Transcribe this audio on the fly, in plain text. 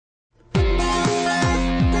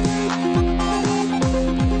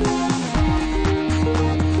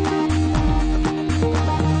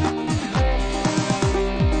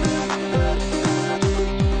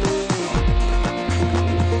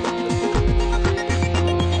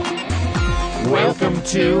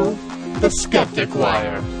Welcome to the Skeptic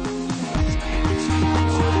Wire.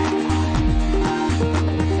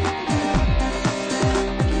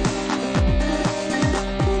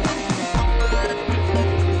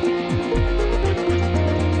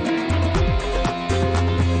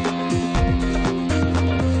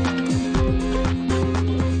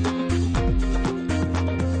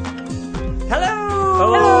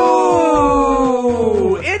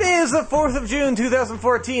 It is the 4th of June,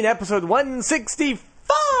 2014, episode 165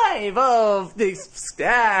 of the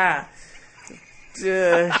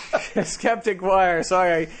Skeptic Wire.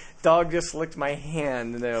 Sorry, dog just licked my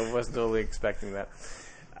hand, and I wasn't totally expecting that.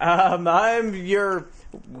 I'm your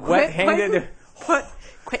wet-handed...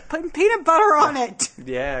 Quit putting peanut butter on it.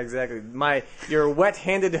 Yeah, exactly. Your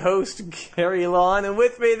wet-handed host, Gary Lawn, and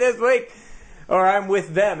with me this week, or I'm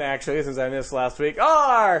with them, actually, since I missed last week,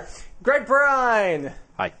 are Greg Brine.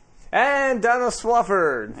 Hi. And Donna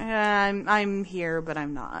Swafford. I'm here, but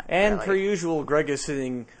I'm not. And really. per usual, Greg is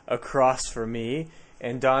sitting across from me,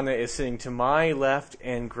 and Donna is sitting to my left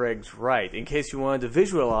and Greg's right, in case you wanted to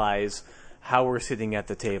visualize how we're sitting at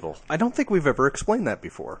the table. I don't think we've ever explained that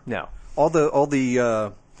before. No. All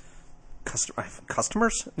the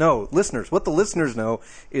customers? No, listeners. What the listeners know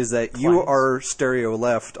is that you are stereo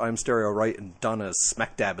left, I'm stereo right, and Donna is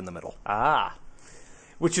smack dab in the middle. Ah.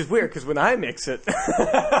 Which is weird, because when I mix it...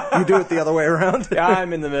 You do it the other way around? Yeah,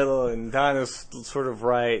 I'm in the middle, and Donna's sort of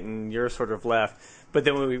right, and you're sort of left. But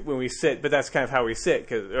then when we sit, but that's kind of how we sit,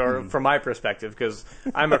 from my perspective, because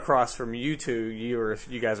I'm across from you two. You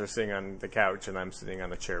guys are sitting on the couch, and I'm sitting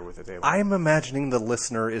on the chair with the table. I'm imagining the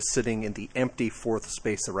listener is sitting in the empty fourth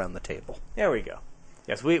space around the table. There we go.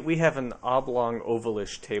 Yes, we have an oblong,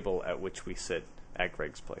 ovalish table at which we sit at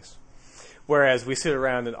Greg's place. Whereas we sit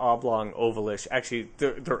around an oblong, ovalish. Actually,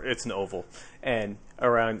 it's an oval, and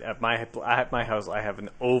around at my house, I have an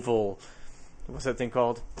oval. What's that thing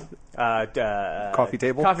called? Coffee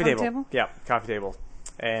table. Coffee table. Yeah, coffee table,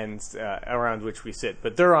 and around which we sit.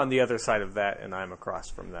 But they're on the other side of that, and I'm across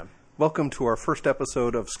from them. Welcome to our first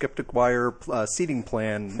episode of Skeptic Wire seating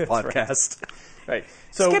plan podcast. Right.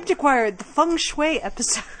 So Skeptic Wire, the feng shui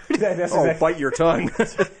episode. Bite your tongue. I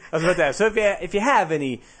was about that. So if you have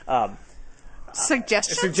any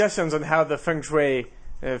suggestions on how the feng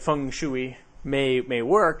shui may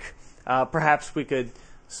work, perhaps we could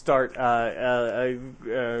start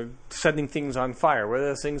setting things on fire. What are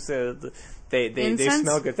those things? They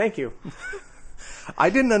smell good. Thank you. I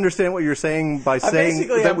didn't understand what you were saying by saying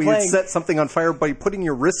that we would set something on fire by putting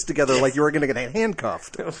your wrists together like you were going to get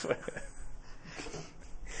handcuffed.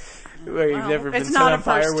 Well, you've never been set on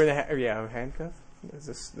fire with a handcuff? Is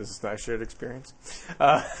this not a shared experience?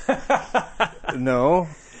 No.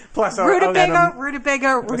 Plus, Rutabaga.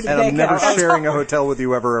 And I'm never sharing a hotel with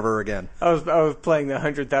you ever again. I was playing the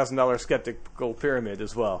 $100,000 skeptical pyramid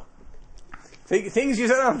as well. Things you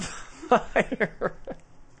set on fire.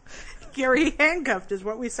 Gary handcuffed is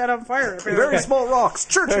what we set on fire. Very small rocks.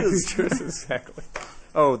 Churches. Exactly.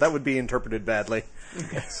 Oh, that would be interpreted badly.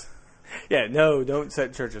 Yes. Yeah, no, don't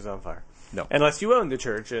set churches on fire. No. Unless you own the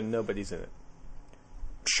church and nobody's in it.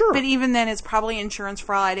 Sure. But even then, it's probably insurance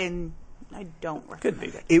fraud, and I don't recommend Could be.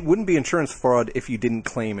 it. It wouldn't be insurance fraud if you didn't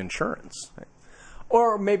claim insurance. Right.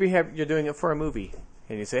 Or maybe you're doing it for a movie,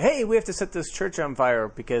 and you say, hey, we have to set this church on fire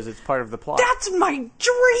because it's part of the plot. That's my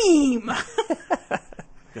dream!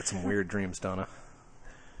 Got some weird dreams, Donna.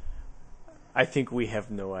 I think we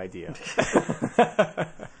have no idea.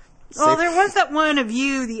 Well, there was that one of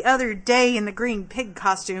you the other day in the green pig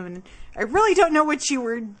costume, and I really don't know what you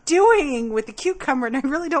were doing with the cucumber, and I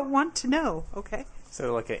really don't want to know, okay? Is that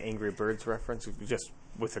like an Angry Birds reference, just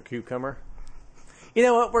with a cucumber? You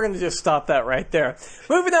know what? We're going to just stop that right there.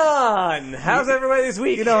 Moving on! How's everybody this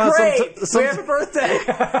week? You know how Great! We have a birthday!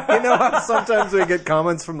 You know how sometimes we get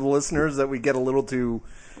comments from the listeners that we get a little too...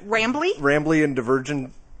 Rambly and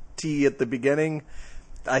divergent-y at the beginning?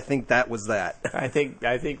 I think that was that. I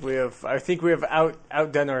think we have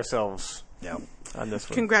outdone ourselves. Yeah. On this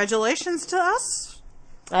one. Congratulations to us.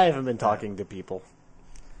 I haven't been talking to people.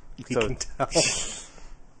 You can tell.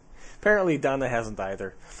 Apparently Donna hasn't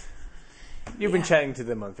either. You've been chatting to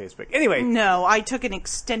them on Facebook. Anyway. No, I took an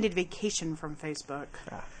extended vacation from Facebook.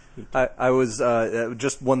 I was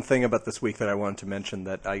just one thing about this week that I wanted to mention,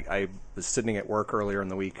 that I was sitting at work earlier in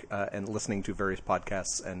the week and listening to various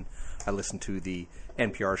podcasts, and I listened to the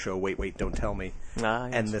NPR show Wait, Don't Tell Me.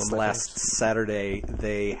 Yes, and this last Saturday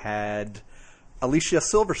they had Alicia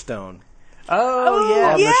Silverstone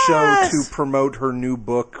on the show to promote her new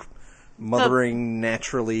book, Mothering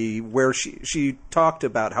Naturally, where she talked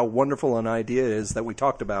about how wonderful an idea it is that we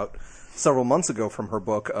talked about several months ago from her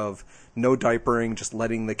book of no diapering, just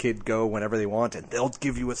letting the kid go whenever they want, and they'll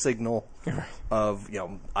give you a signal of,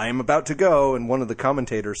 I am about to go. And one of the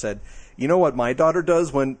commentators said, you know what my daughter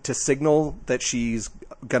does when to signal that she's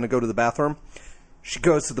going to go to the bathroom? She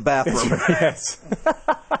goes to the bathroom. Yes.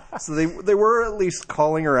 So they were at least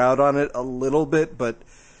calling her out on it a little bit, but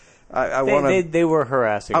I want to. They were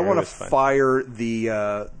harassing her. I want to fire the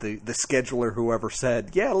scheduler, whoever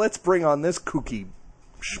said, "Yeah, let's bring on this kooky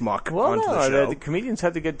schmuck onto the show." The comedians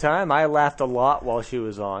had a good time. I laughed a lot while she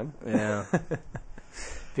was on. Yeah,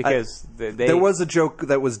 because there was a joke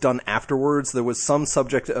that was done afterwards. There was some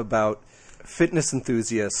subject about fitness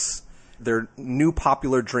enthusiasts. Their new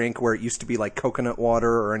popular drink, where it used to be like coconut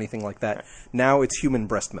water or anything like that, now it's human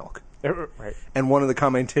breast milk. Right. And one of the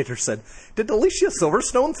commentators said, "Did Alicia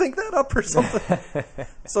Silverstone think that up or something?"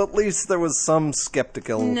 So at least there was some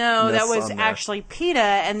skeptical. No, that was actually PETA,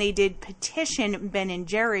 and they did petition Ben and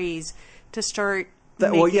Jerry's to start.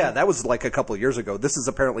 Well, yeah, that was like a couple of years ago. This is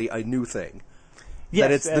apparently a new thing. Yes,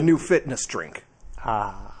 that it's the new fitness drink.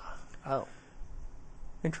 Oh,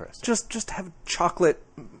 interesting. Just have chocolate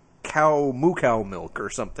moo cow milk or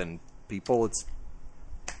something, people. It's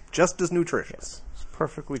just as nutritious. It's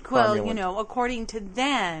perfectly cromulent. Well, according to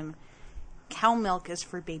them, cow milk is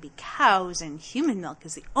for baby cows and human milk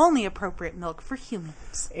is the only appropriate milk for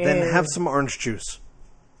humans. Then have some orange juice.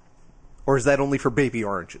 Or is that only for baby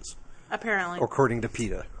oranges? Apparently. According to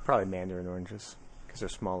PETA. Probably mandarin oranges, because they're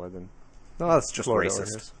smaller than No, that's just Florida racist.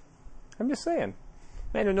 Oranges. I'm just saying.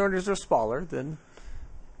 Mandarin oranges are smaller than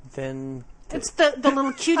it's the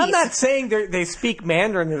little cuties. I'm not saying they speak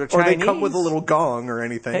Mandarin or Chinese. Or they come with a little gong or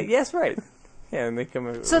anything. Yes, right. Yeah, and they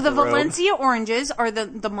come. So the Valencia oranges are the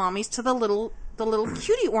mommies to the little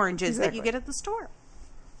cutie oranges that you get at the store.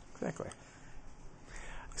 Exactly.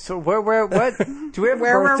 So what? Do we have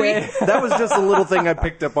Where a birthday? were we? That was just a little thing I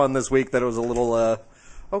picked up on this week. That it was a little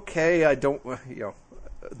okay. I don't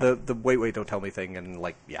the wait don't tell me thing and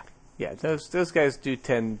Yeah, those guys do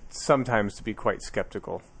tend sometimes to be quite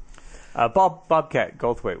skeptical. Bobcat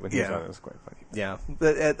Goldthwait when he was on it was quite funny. Yeah,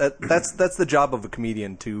 that's the job of a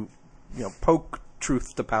comedian to poke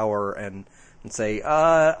truth to power and say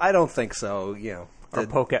I don't think so. Or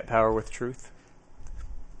poke at power with truth.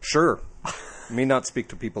 Sure, me not speak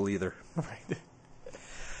to people either. Right.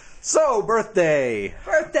 So birthday.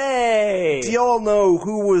 Do y'all know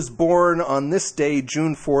who was born on this day,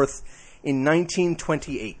 June 4th, in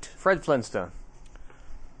 1928? Fred Flintstone.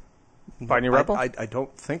 Barney Rubble? I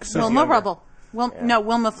don't think so. Wilma Rubble. No,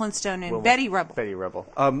 Wilma Flintstone and Betty Rubble. Betty Rubble.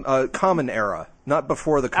 Common era, not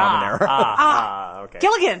before the Common era. Okay.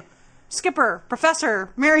 Gilligan, Skipper,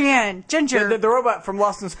 Professor, Marianne, Ginger. The robot from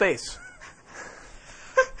Lost in Space.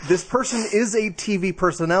 This person is a TV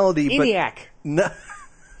personality, ENIAC. but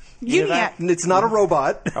ENIAC. It's not a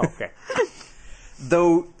robot. Oh, okay.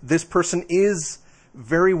 Though this person is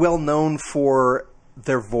very well known for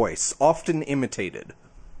their voice, often imitated.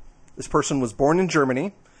 This person was born in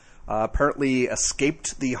Germany, apparently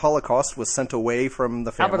escaped the Holocaust, was sent away from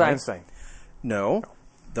the family. Albert Einstein. No.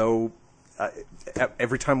 Though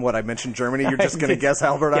every time I mention Germany, you're just going to guess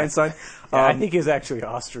Albert Einstein. Yeah, I think he's actually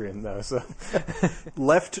Austrian, though. So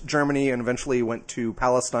left Germany and eventually went to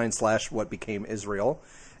Palestine / what became Israel.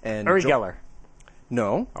 And Uri Geller.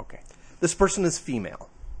 No. Okay. This person is female.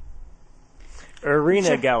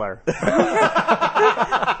 Irina Geller.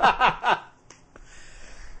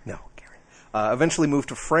 No, Gary. Eventually moved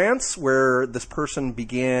to France, where this person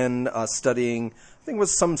began studying, I think it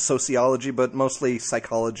was some sociology, but mostly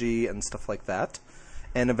psychology and stuff like that.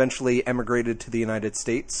 And eventually emigrated to the United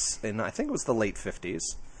States in, I think it was the late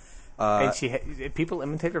 50s. And people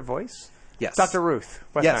imitate her voice? Yes. Dr. Ruth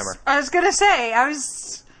Westheimer. Yes. I was going to say,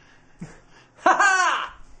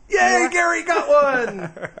 Ha-ha! Yay, Gary got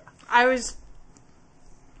one! I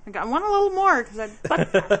got one a little more, because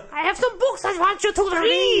I have some books I want you to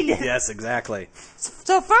read. Yes, exactly.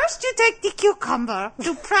 So first you take the cucumber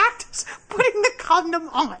to practice putting the condom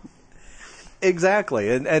on.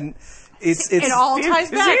 Exactly, and it's it all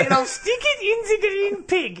ties back. I'll stick it in the green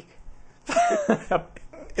pig.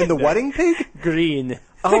 In the wedding pig? Green.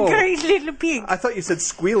 Oh, The green little pig. I thought you said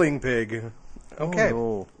squealing pig. Okay.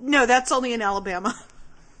 Oh, No, that's only in Alabama.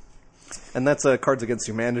 And that's a Cards Against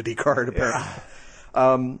Humanity card, apparently.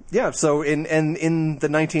 So in the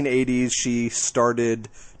 1980s, she started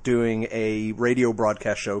doing a radio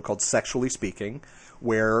broadcast show called Sexually Speaking,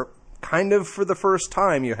 where kind of for the first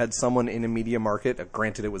time you had someone in a media market,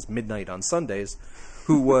 granted it was midnight on Sundays,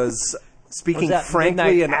 who was speaking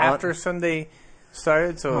frankly and after Sunday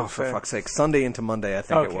started. So for fuck's sake, Sunday into Monday, I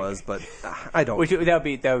think it was, but I don't. That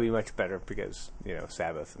would be much better because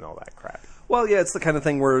Sabbath and all that crap. Well, yeah, it's the kind of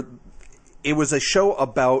thing where it was a show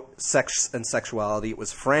about sex and sexuality. It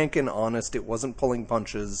was frank and honest. It wasn't pulling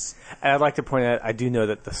punches. And I'd like to point out, I do know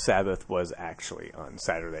that the Sabbath was actually on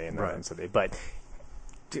Saturday and not on Sunday, but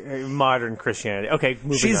modern Christianity. Okay,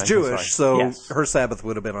 moving on. She's Jewish, so yes. her Sabbath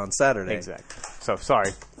would have been on Saturday. Exactly. So,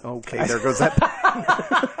 sorry. Okay, there goes that.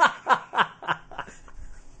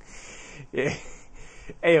 Yeah.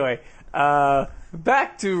 Anyway,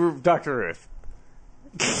 back to Dr. Ruth.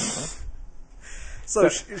 So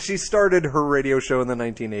she started her radio show in the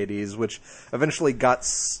 1980s, which eventually got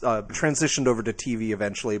transitioned over to TV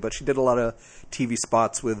eventually, but she did a lot of TV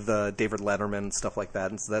spots with David Letterman and stuff like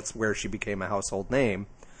that, and so that's where she became a household name.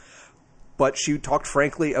 But she talked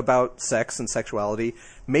frankly about sex and sexuality,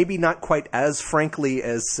 maybe not quite as frankly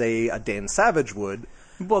as, say, a Dan Savage would.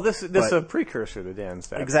 Well, this is a precursor to Dan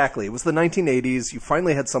Savage. Exactly. It was the 1980s. You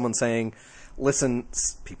finally had someone saying, listen,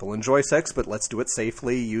 people enjoy sex, but let's do it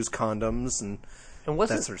safely, use condoms, and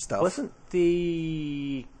that sort of stuff. Wasn't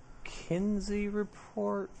the Kinsey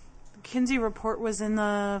report? The Kinsey report was in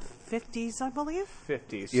the 50s, I believe.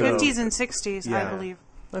 50s. 50s and 60s, I believe.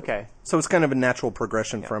 Okay. So it's kind of a natural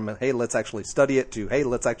progression from, hey, let's actually study it, to, hey,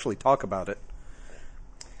 let's actually talk about it.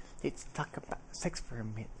 Let's talk about sex for a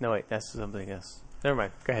minute. No, wait, that's something else. Never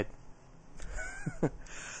mind. Go ahead.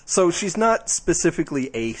 So she's not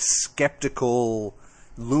specifically a skeptical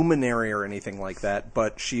luminary or anything like that,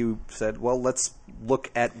 but she said, well, let's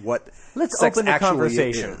look at what sex open the actually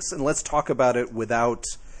conversation. is, and let's talk about it without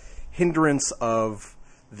hindrance of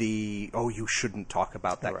the, oh, you shouldn't talk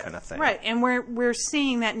about that kind of thing. Right, and we're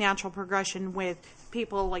seeing that natural progression with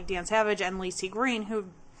people like Dan Savage and Lacey Green, who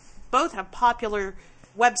both have popular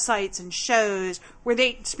websites and shows where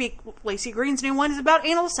they speak. Lacey Green's new one is about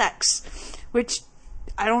anal sex, which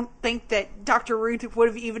I don't think that Dr. Ruth would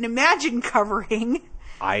have even imagined covering.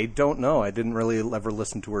 I don't know. I didn't really ever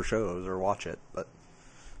listen to her shows or watch it, but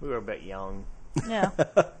We were a bit young. Yeah.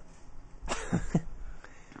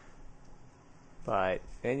 But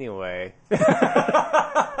anyway.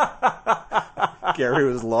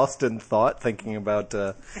 Gary was lost in thought thinking about,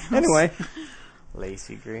 anyway.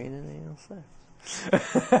 Lacey Green and anal sex.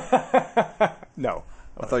 No.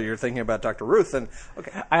 I thought you were thinking about Dr. Ruth, and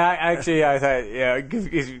okay. I thought,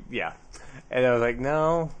 yeah. And I was like,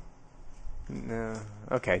 no.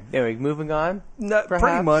 Okay. Anyway, moving on. No,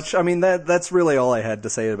 pretty much. I mean, that's really all I had to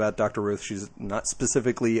say about Dr. Ruth. She's not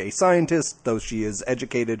specifically a scientist, though she is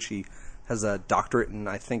educated. She has a doctorate in,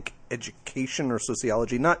 I think, education or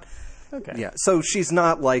sociology. Okay. Yeah. So she's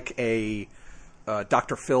not like a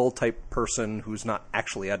Dr. Phil type person who's not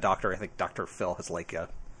actually a doctor. I think Dr. Phil has like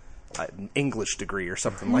an English degree or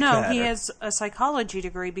something like that. No, he has a psychology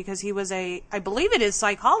degree because he was I believe it is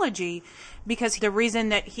psychology, because the reason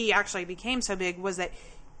that he actually became so big was that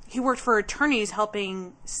he worked for attorneys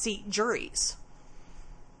helping seat juries.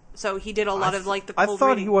 So he did a lot of like the cold I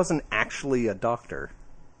thought reading. he wasn't actually a doctor.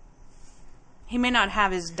 He may not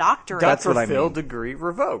have his doctorate. That's what Dr. I Phil mean. degree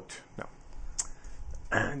revoked. No.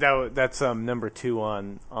 That's number 2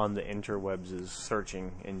 on the interwebs'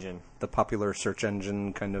 searching engine. The popular search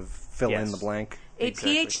engine kind of fill in Yes. the blank. A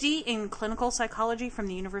Exactly. PhD in clinical psychology from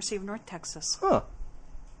the University of North Texas. Huh.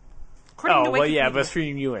 According to Oh well, yeah, Wikipedia. but it's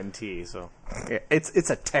from UNT, so Yeah, it's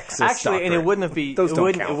a Texas actually, doctorate. and it wouldn't be. Those it don't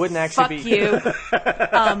wouldn't. count. It wouldn't Fuck actually be. you.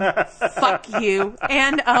 Fuck you.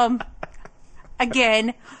 And,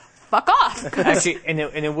 again, fuck off. Actually, and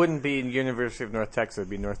it wouldn't be University of North Texas. It'd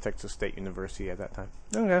be North Texas State University at that time.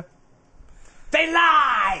 Okay. They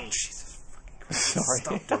lie. Jesus fucking Christ. Sorry.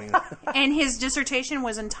 Stop doing that. And his dissertation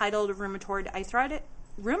was entitled Rheumatoid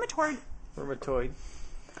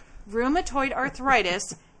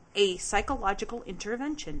Arthritis, a Psychological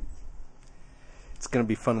Intervention. It's going to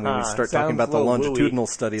be fun when we start sounds talking about the a little longitudinal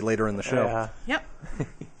study later in the show. Yeah. Yep.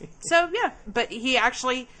 So, yeah. But he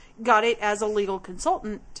actually got it as a legal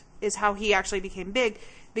consultant, is how he actually became big,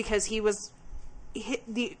 because he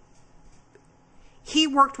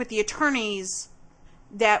worked with the attorneys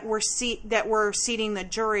that were seating the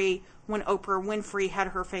jury when Oprah Winfrey had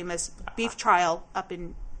her famous beef trial up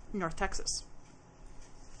in North Texas.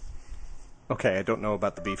 Okay, I don't know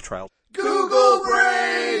about the beef trial. Google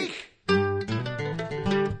break!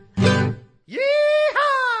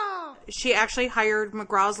 Yeehaw! She actually hired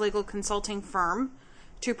McGraw's legal consulting firm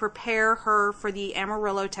to prepare her for the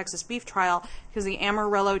Amarillo, Texas beef trial, because the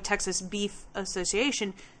Amarillo, Texas Beef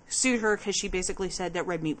Association sued her because she basically said that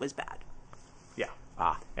red meat was bad. Yeah.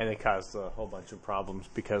 And it caused a whole bunch of problems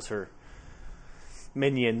because her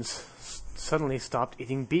minions suddenly stopped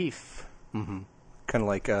eating beef. Mm-hmm. Kind of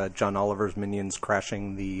like John Oliver's minions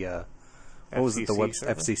crashing the what was it, the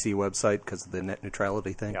server? FCC website because of the net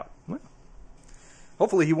neutrality thing. Yeah. Well,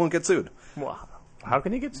 hopefully he won't get sued. Well, how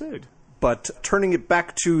can he get sued? But turning it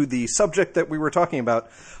back to the subject that we were talking about,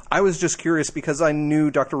 I was just curious because I knew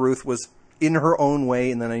Dr. Ruth was, in her own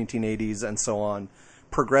way in the 1980s and so on,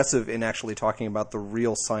 progressive in actually talking about the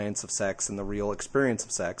real science of sex and the real experience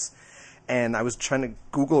of sex. And I was trying to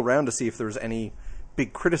Google around to see if there was any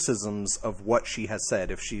big criticisms of what she has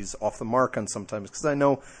said, if she's off the mark on sometimes. Because I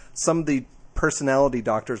know some of the personality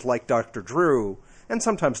doctors, like Dr. Drew, and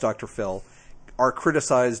sometimes Dr. Phil, are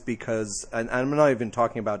criticized because, and I'm not even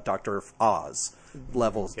talking about Dr. Oz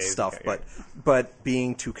level stuff, but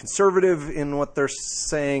being too conservative in what they're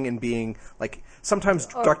saying and being, like, sometimes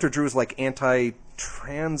Dr. Drew's like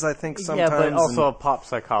anti-trans, I think, sometimes. Yeah, but also pop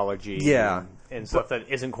psychology. Yeah. And stuff that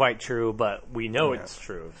isn't quite true, but we know it's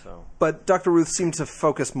true. So, but Dr. Ruth seemed to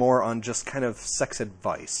focus more on just kind of sex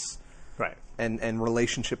advice. Right. And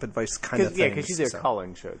relationship advice kind of things. Yeah, because she did a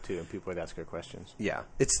call-in show, too, and people would ask her questions. Yeah.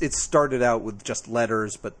 It started out with just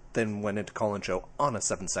letters, but then went into call-in show on a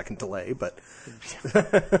 7-second delay, but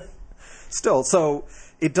still. So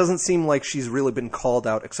it doesn't seem like she's really been called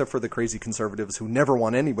out, except for the crazy conservatives who never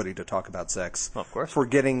want anybody to talk about sex. Of course. For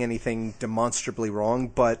getting anything demonstrably wrong,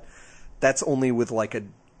 but that's only with like a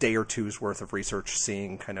day or two's worth of research,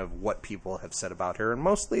 seeing kind of what people have said about her, and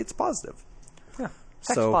mostly it's positive. Yeah,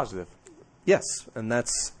 sex positive. Yes, and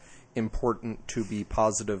that's important, to be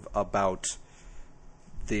positive about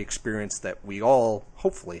the experience that we all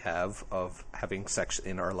hopefully have of having sex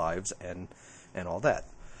in our lives and all that.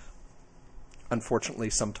 Unfortunately,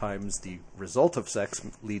 sometimes the result of sex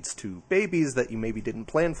leads to babies that you maybe didn't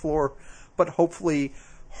plan for, but hopefully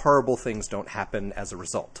horrible things don't happen as a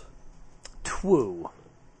result. Twoo.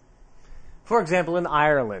 For example, in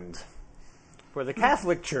Ireland, where the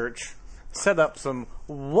Catholic Church set up some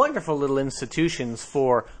wonderful little institutions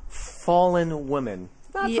for fallen women.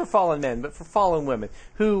 Not for fallen men, but for fallen women,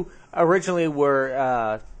 who originally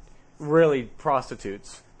were really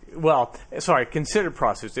prostitutes. Well, sorry, considered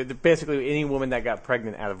prostitutes. Basically, any woman that got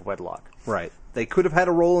pregnant out of wedlock. Right. They could have had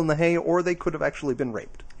a role in the hay, or they could have actually been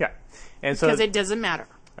raped. Yeah. And so, because it doesn't matter.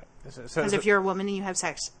 Because if you're a woman and you have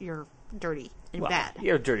sex, you're dirty and bad.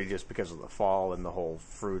 You're dirty just because of the fall and the whole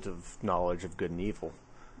fruit of knowledge of good and evil.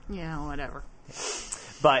 Yeah, whatever.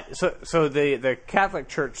 But so the Catholic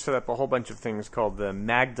Church set up a whole bunch of things called the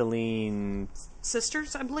Magdalene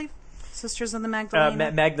Sisters, I believe. Sisters of the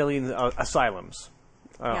Magdalene. Magdalene asylums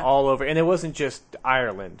all over, and it wasn't just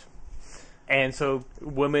Ireland. And so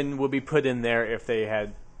women would be put in there if they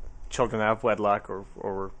had children out of wedlock or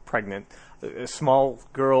were pregnant. Small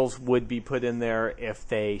girls would be put in there if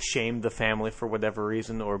they shamed the family for whatever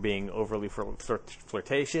reason, or being overly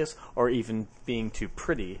flirtatious, or even being too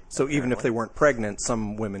pretty. So even if they weren't pregnant,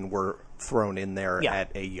 some women were thrown in there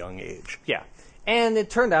at a young age. Yeah. And it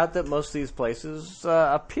turned out that most of these places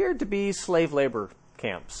appeared to be slave labor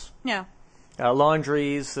camps. Yeah.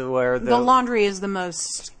 Laundries where the laundry is the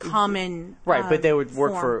most common right, but they would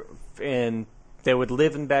work form. They would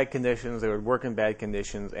live in bad conditions, they would work in bad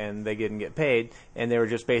conditions, and they didn't get paid, and they were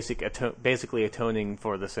just basically atoning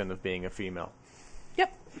for the sin of being a female.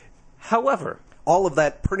 Yep. However, all of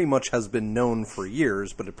that pretty much has been known for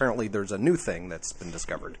years, but apparently there's a new thing that's been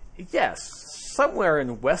discovered. Yes. Somewhere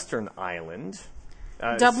in Western Ireland.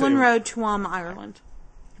 Dublin Road, Tuam, Ireland.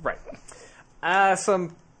 Right.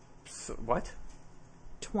 What?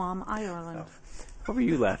 Tuam, Ireland. Oh. What were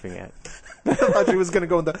you laughing at? I thought she was going to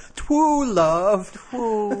go in the Twoo Love,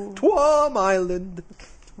 Tuam Island.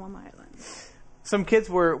 Tuam Island. Some kids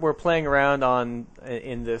were playing around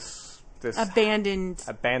in this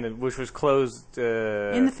abandoned, which was closed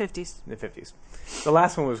in the 50s. In the 50s. The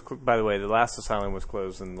last one was, by the way, the last asylum was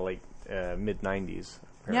closed in the late mid 90s.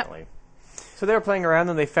 Apparently. Yep. So they were playing around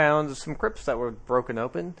and they found some crypts that were broken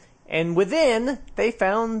open, and within they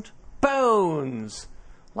found bones,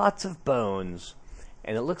 lots of bones,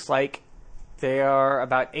 and it looks like there are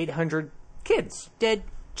about 800 kids, dead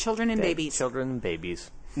children and babies. Children and babies.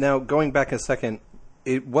 Now, going back a second,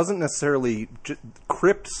 it wasn't necessarily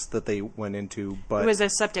crypts that they went into, but it was a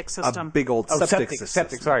septic system. A big old septic system.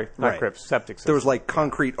 Septic, sorry, not crypts, septic system. There was like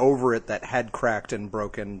concrete over it that had cracked and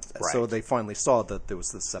broken, so they finally saw that there was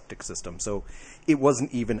this septic system. So it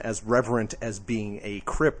wasn't even as reverent as being a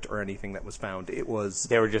crypt or anything that was found. It was...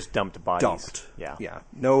 They were just dumped bodies. Dumped. Yeah.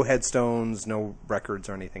 No headstones, no records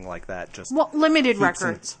or anything like that. Just limited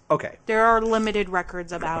records. Okay. There are limited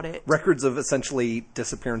records about it. Records of essentially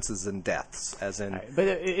disappearances and deaths, as in... But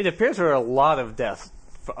it appears there were a lot of deaths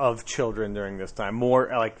of children during this time. More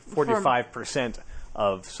like 45%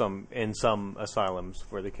 of some asylums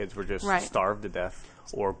where the kids were just starved to death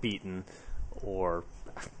or beaten or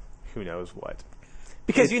who knows what.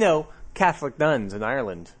 Because Catholic nuns in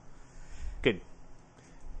Ireland could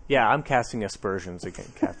Yeah, I'm casting aspersions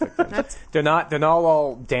against Catholic friends. They're not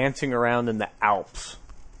all dancing around in the Alps.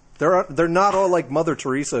 They're not all like Mother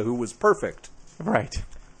Teresa, who was perfect. Right.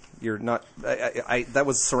 You're not. That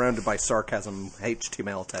was surrounded by sarcasm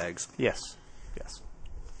HTML tags. Yes,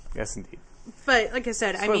 indeed. But like I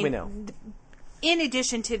said, That's what we know. In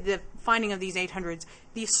addition to the finding of these 800s,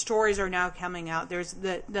 these stories are now coming out. There's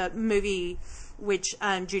the movie, which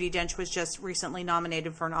Judi Dench was just recently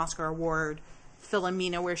nominated for an Oscar award,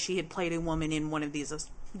 Philomena, where she had played a woman in one of these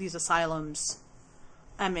asylums,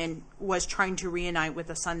 and was trying to reunite with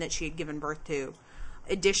a son that she had given birth to.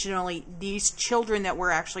 Additionally, these children that were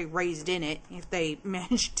actually raised in it, if they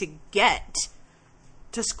managed to get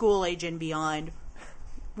to school age and beyond,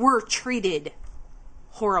 were treated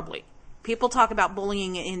horribly. People talk about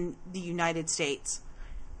bullying in the United States.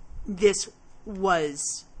 This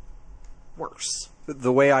was worse.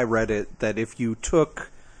 The way I read it, that if you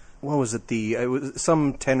took, what was it, it was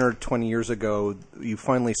some 10 or 20 years ago, you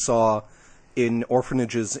finally saw in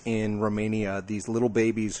orphanages in Romania these little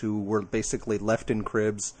babies who were basically left in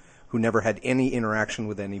cribs, who never had any interaction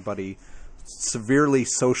with anybody, severely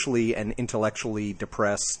socially and intellectually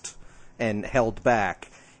depressed and held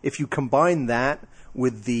back. If you combine that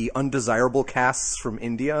with the undesirable casts from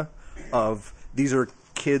India of these are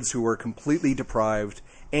kids who are completely deprived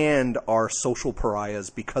and are social pariahs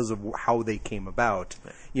because of how they came about.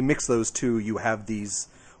 You mix those two, you have these,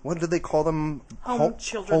 what do they call them? Home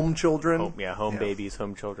children. Home children? Home babies,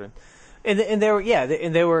 home children. And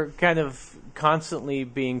they were kind of constantly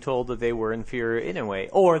being told that they were inferior in a way,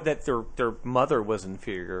 or that their mother was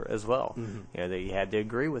inferior as well. Mm-hmm. That you had to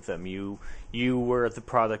agree with them. You were the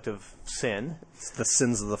product of sin. It's the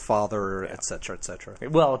sins of the father, etc., etc.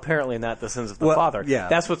 Well, apparently not the sins of the father. Yeah.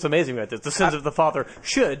 That's what's amazing about this. The sins of the father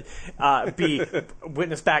should be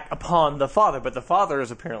witnessed back upon the father, but the father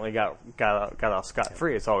has apparently got off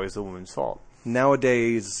scot-free. It's always the woman's fault.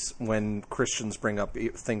 Nowadays, when Christians bring up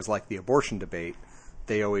things like the abortion debate,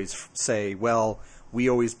 they always say, well, we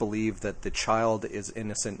always believe that the child is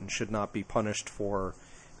innocent and should not be punished for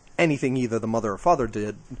anything either the mother or father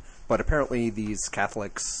did, but apparently these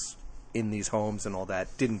Catholics in these homes and all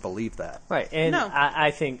that didn't believe that. Right, and No.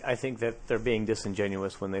 I think that they're being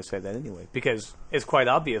disingenuous when they say that anyway, because it's quite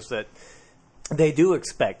obvious that they do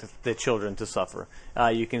expect the children to suffer.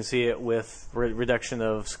 You can see it with reduction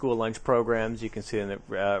of school lunch programs. You can see it in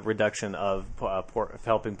the reduction of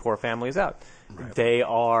helping poor families out. Right. They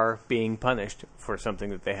are being punished for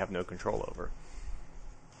something that they have no control over.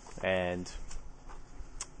 And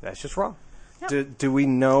that's just wrong. Yep. Do we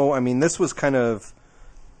know, I mean, this was kind of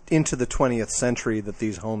into the 20th century that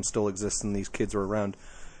these homes still exist and these kids are around.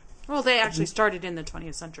 Well, they actually started in the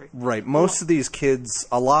 20th century. Right. Most of these kids,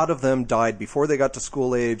 a lot of them died before they got to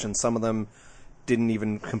school age, and some of them didn't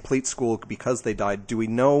even complete school because they died. Do we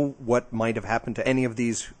know what might have happened to any of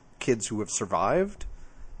these kids who have survived?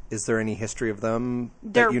 Is there any history of them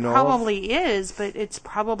that you know of? There probably is, but it's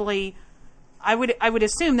probably... I would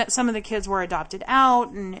assume that some of the kids were adopted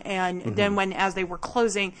out, and mm-hmm. then as they were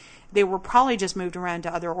closing, they were probably just moved around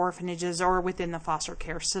to other orphanages or within the foster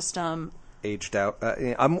care system. Aged out.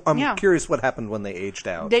 I'm curious what happened when they aged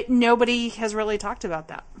out. Nobody has really talked about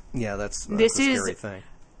that. Yeah, that's a scary thing.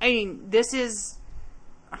 I mean, this is,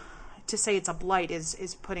 to say it's a blight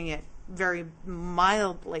is putting it very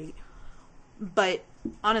mildly. But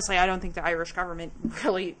honestly, I don't think the Irish government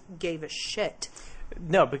really gave a shit.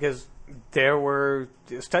 No, because there were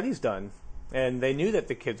studies done, and they knew that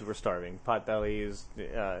the kids were starving. Potbellies.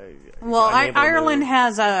 Well, Ireland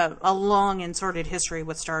has a long and sordid history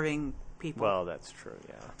with starving people. Well, that's true,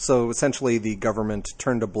 yeah. So essentially the government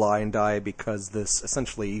turned a blind eye because this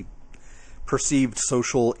essentially perceived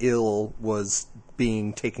social ill was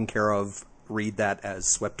being taken care of. Read that as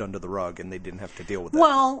swept under the rug, and they didn't have to deal with that.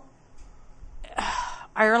 Well,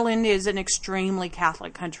 Ireland is an extremely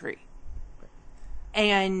Catholic country.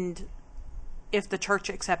 And if the church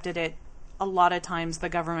accepted it, a lot of times the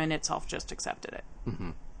government itself just accepted it.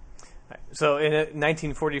 Mm-hmm. So in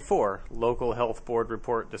 1944, local health board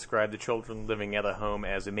report described the children living at a home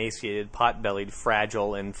as emaciated, pot-bellied,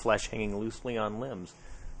 fragile, and flesh hanging loosely on limbs.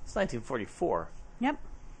 It's 1944. Yep.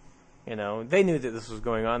 They knew that this was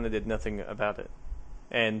going on. They did nothing about it.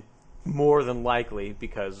 And more than likely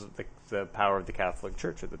because of the power of the Catholic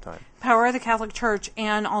Church at the time. Power of the Catholic Church,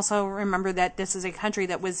 and also remember that this is a country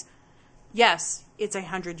that was, yes, it's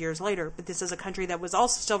 100 years later, but this is a country that was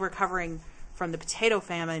also still recovering from the potato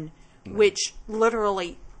famine, which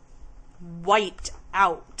literally wiped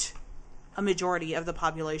out a majority of the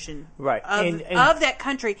population right. of that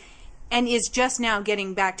country, and is just now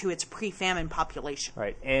getting back to its pre-famine population.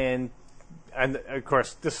 Right, and of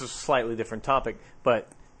course, this is a slightly different topic, but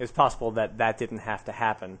it's possible that didn't have to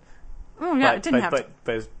happen. Oh, yeah, it didn't have to.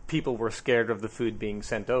 But people were scared of the food being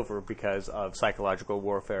sent over because of psychological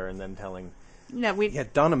warfare and them telling... Yeah,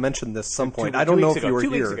 Donna mentioned this some point. I two don't know weeks if ago. you were 2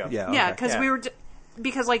 weeks here. ago. Yeah, because we were...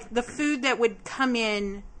 Because, like, the food that would come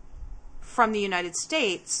in from the United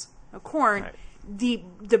States, corn, Right.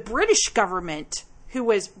 the British government, who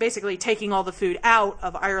was basically taking all the food out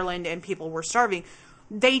of Ireland and people were starving,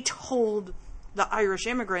 they told the Irish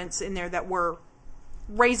immigrants in there that were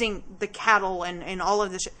raising the cattle and all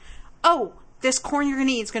of this shit, oh, this corn you're going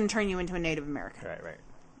to eat is going to turn you into a Native American. Right.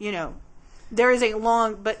 You know, there is a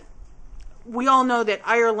long... But we all know that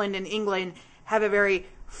Ireland and England have a very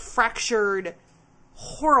fractured...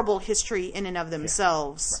 horrible history in and of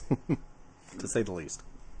themselves. Yeah. To say the least.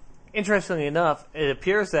 Interestingly enough, it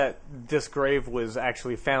appears that this grave was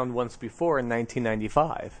actually found once before in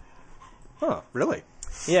 1995. Huh, really?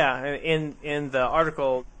 Yeah, in the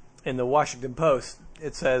article in the Washington Post,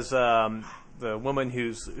 it says the woman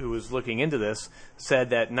who was looking into this said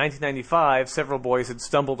that in 1995, several boys had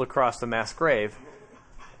stumbled across the mass grave,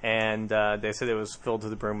 and they said it was filled to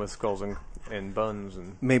the brim with skulls and bones.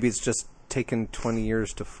 And maybe it's just taken 20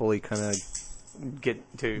 years to fully kind of get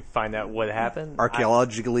to find out what happened.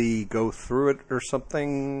 Archaeologically go through it or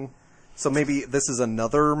something. So maybe this is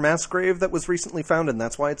another mass grave that was recently found, and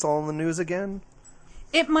that's why it's all in the news again?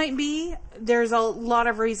 It might be. There's a lot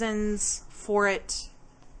of reasons for it.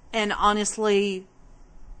 And honestly,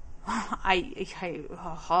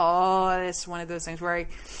 it's one of those things where I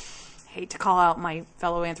hate to call out my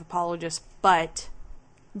fellow anthropologists, but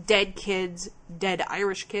dead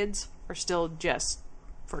Irish kids are still just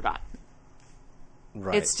forgotten.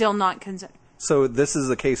 Right. It's still not considered. So this is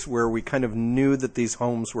a case where we kind of knew that these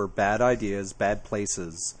homes were bad ideas, bad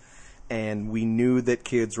places, and we knew that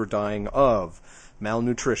kids were dying of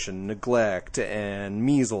malnutrition, neglect, and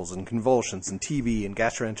measles, and convulsions, and TB, and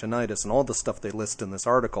gastroenteritis, and all the stuff they list in this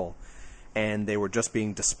article, and they were just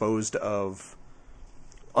being disposed of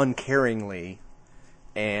uncaringly.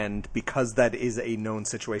 And because that is a known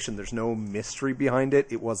situation, there's no mystery behind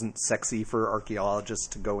it. It wasn't sexy for archaeologists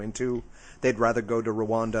to go into. They'd rather go to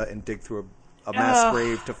Rwanda and dig through a mass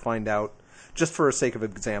grave to find out. Just for the sake of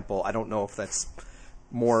example, I don't know if that's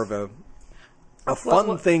more of a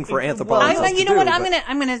fun thing for anthropologists to do. You know what?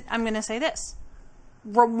 I'm gonna say this.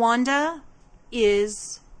 Rwanda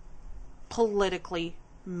is politically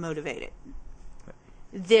motivated.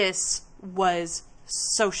 This was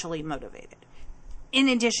socially motivated. In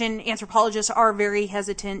addition, anthropologists are very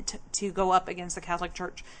hesitant to go up against the Catholic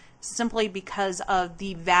Church simply because of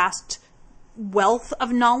the vast wealth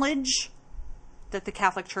of knowledge that the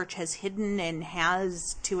Catholic Church has hidden and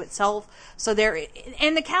has to itself.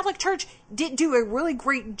 And the Catholic Church did do a really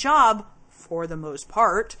great job, for the most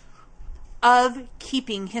part, of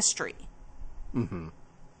keeping history. Mm-hmm.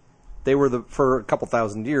 They were for a couple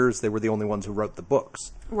thousand years, they were the only ones who wrote the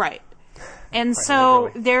books. Right. And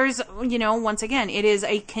so there's, once again, it is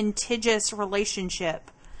a contiguous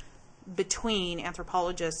relationship between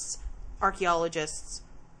anthropologists, archaeologists.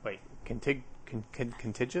 Wait, contiguous?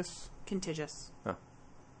 Contiguous. Oh.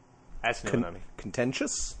 That's new on me.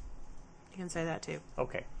 Contentious? You can say that too.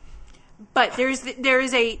 Okay. But there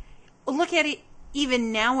is a look at it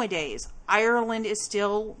even nowadays. Ireland is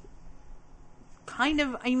still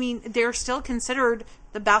they're still considered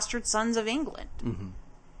the bastard sons of England. Mm-hmm.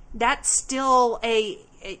 That's still a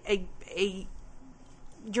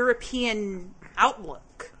European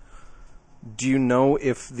outlook. Do you know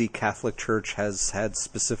if the Catholic Church has had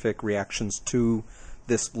specific reactions to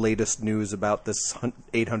this latest news about this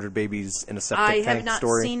 800 babies in a septic tank story? I have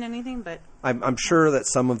not seen anything, but I'm sure that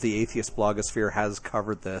some of the atheist blogosphere has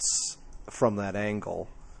covered this from that angle.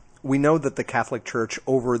 We know that the Catholic Church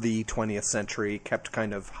over the 20th century kept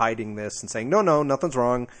kind of hiding this and saying, no, nothing's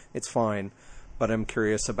wrong, it's fine. But I'm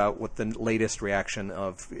curious about what the latest reaction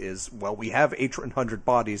is, well, we have 800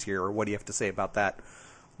 bodies here, or what do you have to say about that?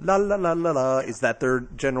 La la la la la. Is that their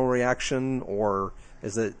general reaction, or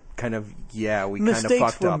is it kind of, we kind of fucked up?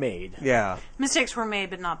 Mistakes were made. Yeah. Mistakes were made,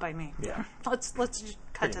 but not by me. Yeah. Let's just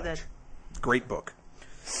cut to this. Great book.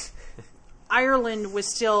 Ireland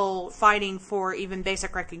was still fighting for even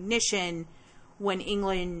basic recognition when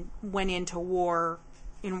England went into war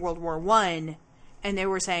in World War I. And they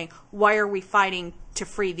were saying, why are we fighting to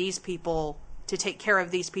free these people, to take care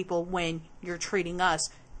of these people, when you're treating us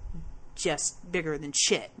just bigger than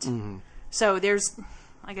shit? Mm-hmm. So there's,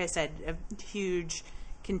 like I said, a huge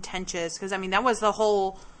contentious, because that was the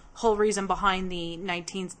whole reason behind the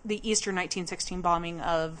Easter 1916 bombing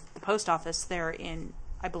of the post office there in,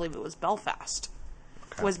 I believe it was Belfast.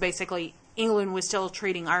 Okay. Was basically England was still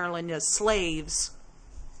treating Ireland as slaves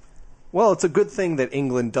Well, it's a good thing that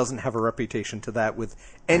England doesn't have a reputation to that with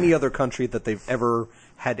any other country that they've ever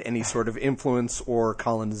had any sort of influence or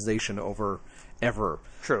colonization over, ever.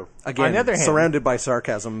 True. Again, on the other hand, surrounded by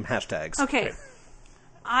sarcasm hashtags. Okay.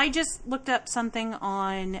 I just looked up something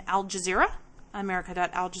on Al Jazeera,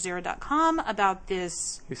 america.aljazeera.com, about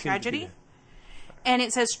this tragedy. And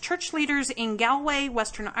it says church leaders in Galway,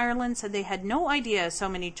 Western Ireland, said they had no idea so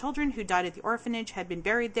many children who died at the orphanage had been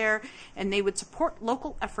buried there, and they would support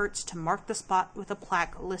local efforts to mark the spot with a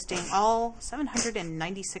plaque listing all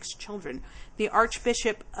 796 children. The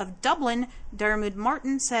Archbishop of Dublin, Dermot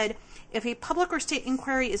Martin, said, if a public or state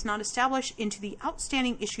inquiry is not established into the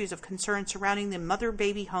outstanding issues of concern surrounding the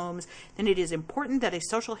mother-baby homes, then it is important that a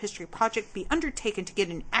social history project be undertaken to get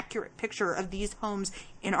an accurate picture of these homes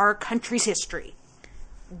in our country's history.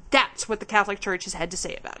 That's what the Catholic Church has had to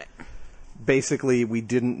say about it. Basically, we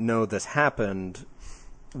didn't know this happened.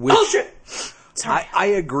 Which, bullshit! Sorry. I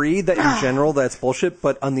agree that in general that's bullshit,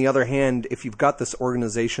 but on the other hand, if you've got this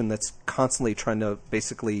organization that's constantly trying to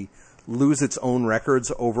basically lose its own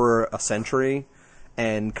records over a century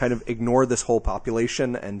and kind of ignore this whole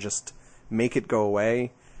population and just make it go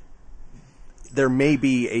away, there may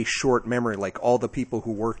be a short memory, like all the people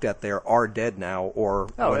who worked at there are dead now or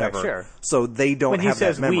whatever. Yeah, sure. So they don't have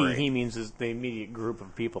that memory. When he says we, he means the immediate group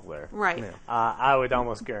of people there. Right. Yeah. I would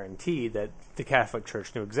almost guarantee that the Catholic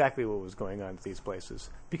Church knew exactly what was going on at these places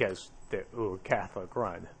because they were Catholic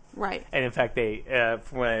run. Right. And in fact, they,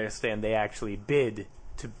 from what I understand, they actually bid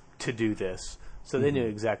to do this. So they knew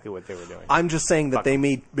exactly what they were doing. I'm just saying that they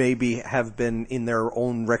maybe have been in their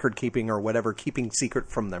own record keeping or whatever, keeping secret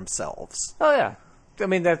from themselves. Oh yeah, I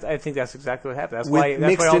mean I think that's exactly what happened. That's With-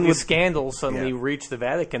 why all in these with- scandals suddenly reach the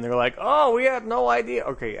Vatican. They're like, oh, we had no idea.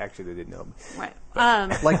 Okay, actually they didn't know. Right.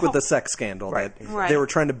 Like with the sex scandal, Right. that Right. they were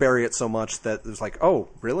trying to bury it so much that it was like, oh,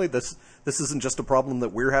 really? This isn't just a problem that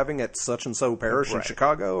we're having at such and so parish in Right.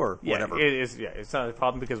 Chicago or Yeah, whatever. it is. Yeah, it's not a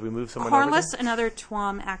problem because we moved someone over Corliss there. and other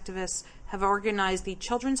Tuam activists have organized the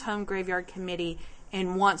Children's Home Graveyard Committee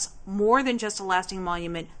and wants more than just a lasting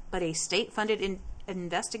monument, but a state-funded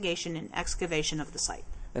investigation and excavation of the site.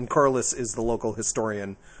 And Corliss is the local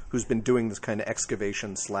historian who's been doing this kind of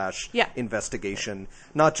excavation / investigation,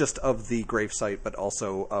 not just of the gravesite, but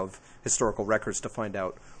also of historical records to find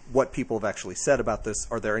out what people have actually said about this.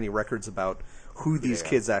 Are there any records about who these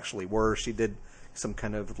kids actually were? She did some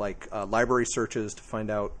kind of library searches to find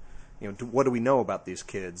out, what do we know about these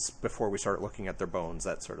kids before we start looking at their bones,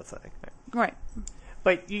 that sort of thing. Right.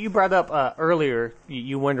 But you brought up earlier,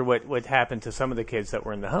 you wonder what happened to some of the kids that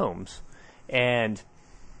were in the homes. And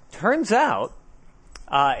turns out,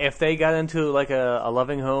 if they got into a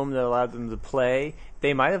loving home that allowed them to play,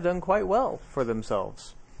 they might have done quite well for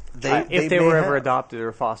themselves. If they were ever adopted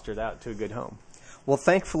or fostered out to a good home. Well,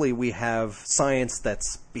 thankfully, we have science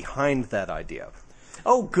that's behind that idea.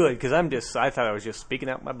 Oh, good, because I thought I was just speaking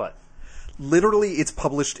out my butt. Literally, it's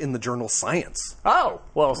published in the journal Science. Oh,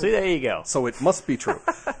 well, see, there you go. So it must be true.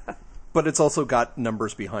 But it's also got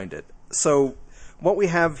numbers behind it. So what we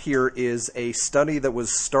have here is a study that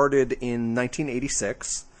was started in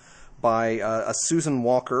 1986 by a Susan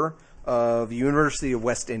Walker of the University of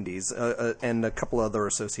West Indies and a couple other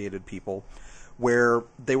associated people, where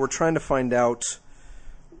they were trying to find out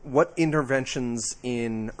what interventions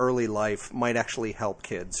in early life might actually help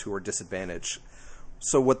kids who are disadvantaged.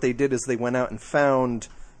 So what they did is they went out and found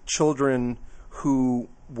children who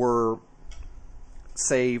were,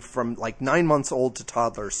 say, from 9 months old to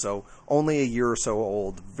toddlers, so only a year or so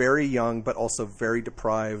old, very young, but also very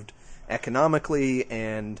deprived economically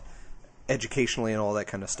and educationally and all that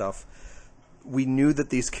kind of stuff. We knew that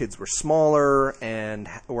these kids were smaller and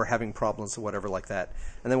were having problems or whatever like that,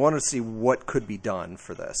 and they wanted to see what could be done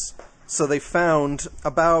for this. So they found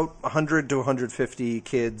about 100 to 150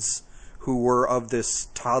 kids who were of this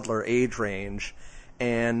toddler age range,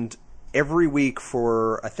 and every week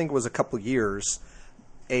for, I think it was a couple years,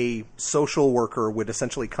 a social worker would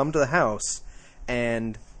essentially come to the house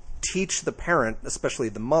and teach the parent, especially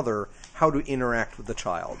the mother, how to interact with the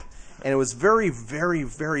child. And it was very, very,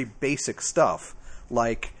 very basic stuff.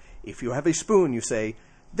 Like, if you have a spoon, you say,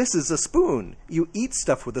 "This is a spoon. You eat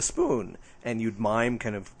stuff with a spoon." And you'd mime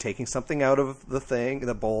kind of taking something out of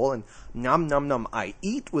the bowl, and nom, nom, nom, I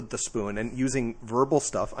eat with the spoon, and using verbal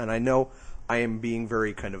stuff. And I know I am being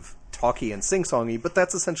very kind of talky and sing-songy, but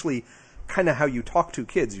that's essentially kind of how you talk to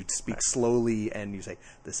kids. You speak slowly, and you say,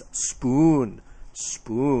 "This spoon,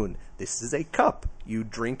 spoon. This is a cup. You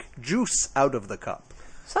drink juice out of the cup."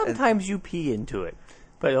 Sometimes you pee into it,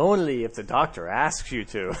 but only if the doctor asks you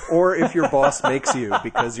to. Or if your boss makes you,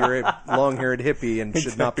 because you're a long-haired hippie and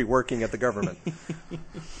should not be working at the government.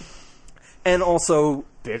 And also...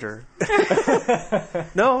 Bitter.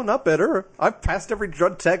 No, not bitter. I've passed every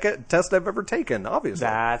drug test I've ever taken, obviously.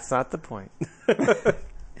 That's not the point.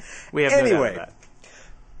 We have Anyway. no doubt of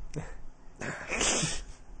that.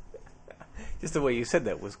 Just the way you said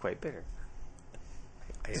that was quite bitter.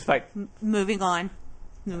 Despite Moving on.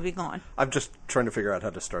 I'm just trying to figure out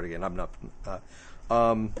how to start again. I'm not...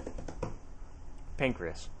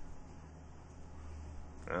 pancreas.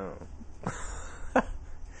 Oh.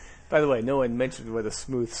 By the way, no one mentioned what a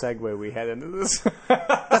smooth segue we had into this.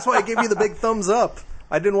 That's why I gave you the big thumbs up.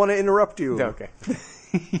 I didn't want to interrupt you. Okay.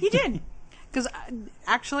 He did. Because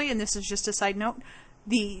actually, and this is just a side note,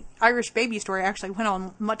 the Irish baby story actually went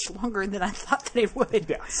on much longer than I thought that it would.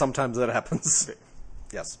 Yeah. Sometimes that happens.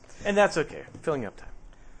 Yes. And that's okay. Filling up time.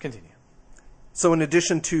 Continue. So in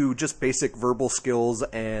addition to just basic verbal skills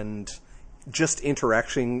and just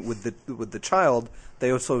interacting with the child, they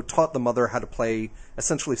also taught the mother how to play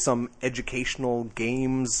essentially some educational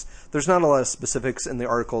games. There's not a lot of specifics in the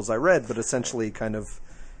articles I read, but essentially kind of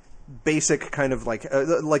basic kind of like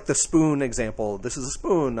the spoon example. This is a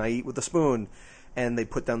spoon. I eat with the spoon. And they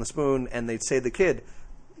put down the spoon and they'd say to the kid,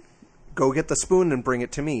 go get the spoon and bring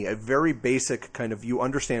it to me. A very basic kind of, you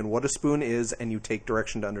understand what a spoon is and you take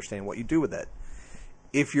direction to understand what you do with it.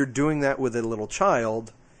 If you're doing that with a little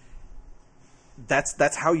child,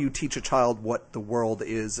 that's how you teach a child what the world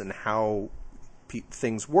is and how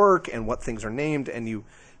things work and what things are named, and you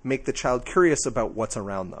make the child curious about what's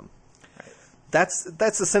around them. Right.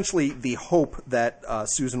 That's essentially the hope that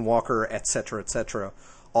Susan Walker, et cetera,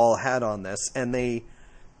 all had on this. And they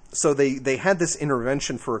had this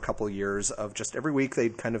intervention for a couple of years of just every week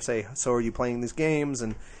they'd kind of say, so are you playing these games?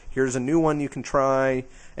 And here's a new one you can try.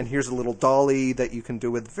 And here's a little dolly that you can do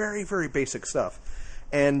with very, very basic stuff.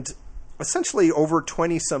 And essentially over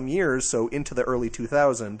 20-some years, so into the early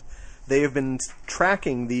 2000s, they have been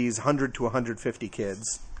tracking these 100 to 150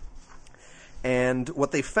 kids. And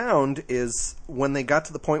what they found is when they got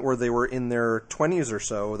to the point where they were in their 20s or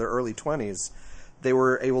so, their early 20s, they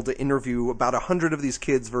were able to interview about 100 of these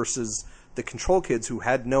kids versus the control kids who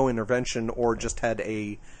had no intervention or just had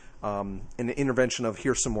an intervention of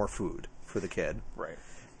here's some more food for the kid. Right.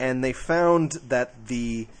 And they found that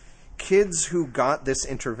the kids who got this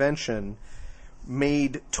intervention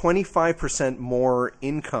made 25% more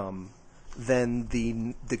income than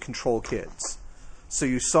the control kids. So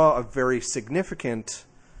you saw a very significant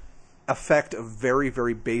effect of very,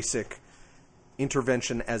 very basic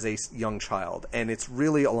intervention as a young child. And it's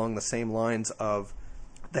really along the same lines of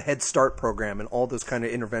the Head Start program and all those kind of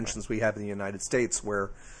interventions we have in the United States, where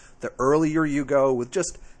the earlier you go with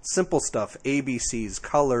just simple stuff, ABCs,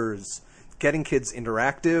 colors, getting kids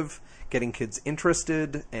interactive, getting kids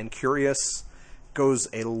interested and curious goes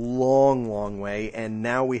a long, long way. And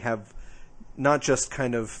now we have not just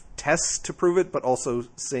kind of tests to prove it, but also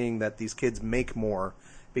seeing that these kids make more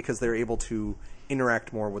because they're able to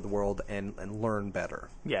interact more with the world and learn better.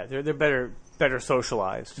 Yeah, they're better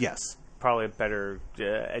socialized. Yes. Probably a better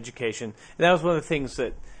education. And that was one of the things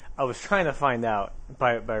that I was trying to find out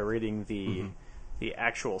by reading the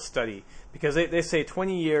actual study. Because they say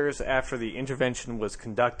 20 years after the intervention was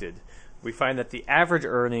conducted, we find that the average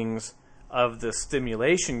earnings of the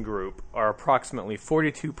stimulation group are approximately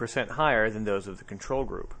 42% higher than those of the control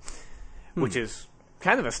group, which is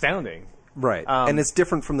kind of astounding. Right. And it's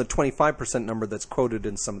different from the 25% number that's quoted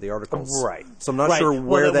in some of the articles. Right. So I'm not sure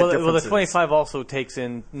where that difference is. Well, the 25 also takes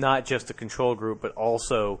in not just the control group, but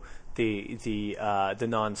also the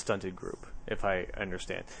non-stunted group, if I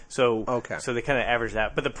understand. So, okay. So they kind of average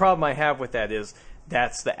that. But the problem I have with that is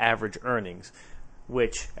that's the average earnings,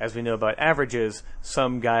 which, as we know about averages,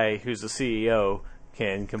 some guy who's a CEO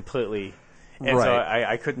can completely... And right. so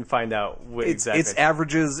I couldn't find out exactly. It's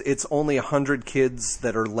averages. It's only 100 kids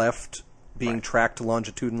that are left being tracked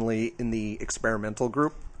longitudinally in the experimental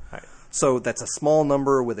group. Right. So that's a small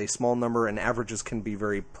number with a small number, and averages can be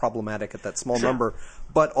very problematic at that small number.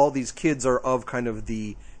 But all these kids are of kind of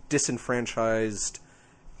the disenfranchised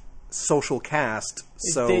social caste.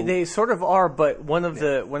 So they sort of are, but one of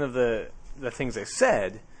the things they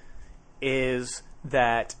said is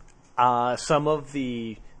that some of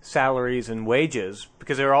the salaries and wages,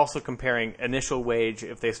 because they're also comparing initial wage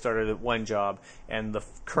if they started at one job and the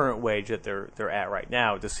current wage that they're at right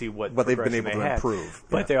now to see what they've been able to had. improve.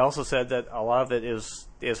 But they also said that a lot of it is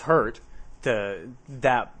hurt.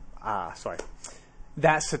 That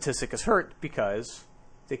statistic is hurt because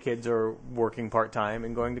the kids are working part-time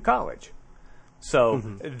and going to college. So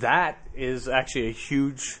that is actually a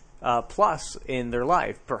huge plus in their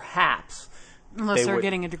life, perhaps. Unless they're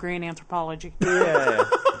getting a degree in anthropology. Yeah.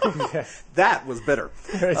 That was bitter.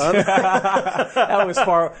 That was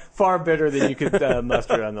far better than you could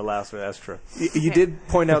muster on the last one. That's true. You did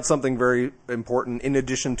point out something very important, in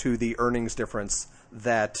addition to the earnings difference,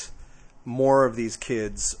 that more of these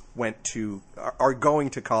kids are going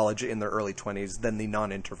to college in their early 20s than the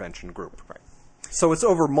non-intervention group. Right. So it's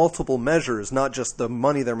over multiple measures, not just the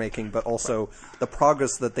money they're making, but also the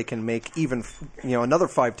progress that they can make even, another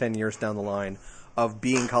 5-10 years down the line of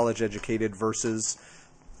being college educated versus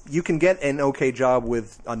you can get an okay job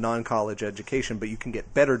with a non-college education, but you can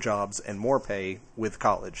get better jobs and more pay with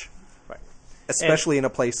college. Right. Especially in a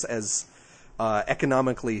place as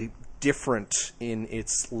economically different in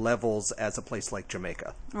its levels as a place like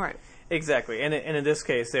Jamaica. Right. Exactly. And in this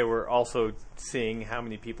case, they were also seeing how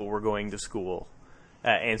many people were going to school.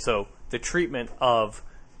 And so the treatment of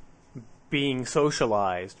being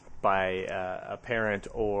socialized by a parent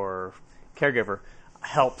or caregiver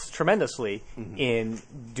helps tremendously in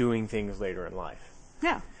doing things later in life.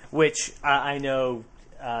 Yeah. Which I know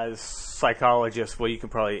psychologists, well, you can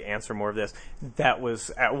probably answer more of this, that was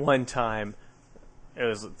at one time, it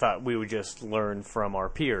was thought we would just learn from our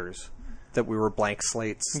peers. That we were blank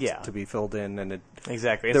slates to be filled in, and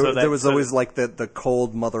exactly. And there was always like the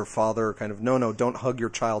cold mother-father kind of no, don't hug your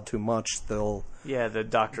child too much. The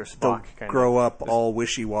Dr. Spock kind grow up all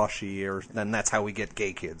wishy-washy, then that's how we get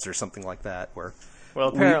gay kids or something like that.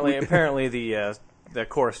 Apparently the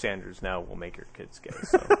core standards now will make your kids gay.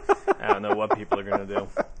 So I don't know what people are going to do.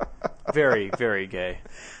 Very, very gay,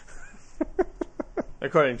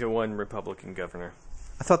 according to one Republican governor.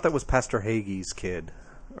 I thought that was Pastor Hagee's kid.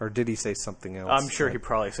 Or did he say something else? I'm sure he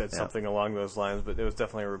probably said something along those lines, but it was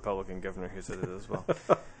definitely a Republican governor who said it as well.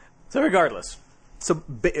 So regardless. So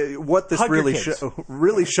what this really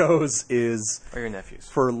shows is... Or your nephews.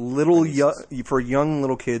 For young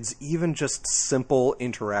little kids, even just simple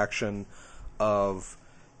interaction of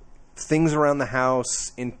things around the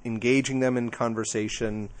house, engaging them in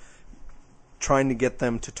conversation, trying to get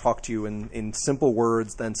them to talk to you in simple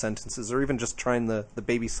words, then sentences, or even just trying the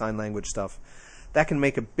baby sign language stuff. That can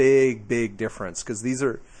make a big, big difference because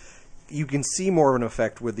you can see more of an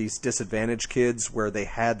effect with these disadvantaged kids where they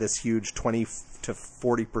had this huge 20 to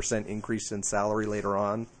 40% increase in salary later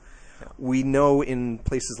on. Yeah. We know in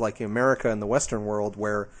places like America and the Western world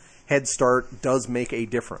where Head Start does make a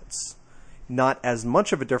difference. Not as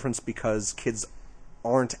much of a difference because kids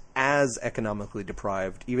aren't as economically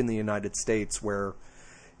deprived, even in the United States where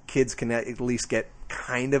kids can at least get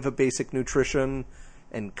kind of a basic nutrition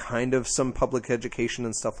and kind of some public education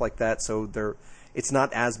and stuff like that. So it's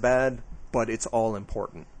not as bad, but it's all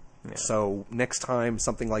important. Yeah. So next time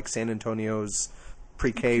something like San Antonio's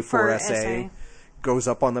pre-K for SA goes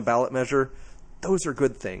up on the ballot measure, those are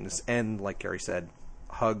good things. And like Gary said,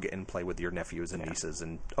 hug and play with your nephews and nieces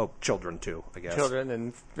and children too, I guess. Children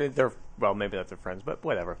and maybe not their friends, but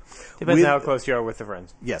whatever. Depends on how close you are with the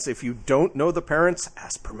friends. Yes, if you don't know the parents,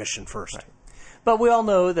 ask permission first. Right. But we all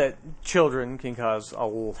know that children can cause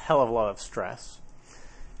a hell of a lot of stress.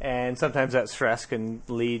 And sometimes that stress can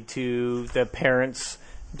lead to the parents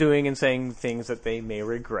doing and saying things that they may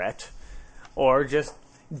regret. Or just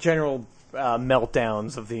general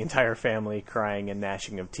meltdowns of the entire family crying and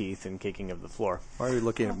gnashing of teeth and kicking of the floor. Why are you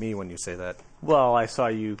looking at me when you say that? Well, I saw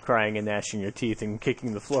you crying and gnashing your teeth and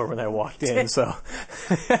kicking the floor when I walked in, so...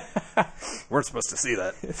 Weren't supposed to see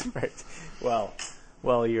that. That's right.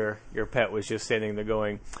 Well, your pet was just standing there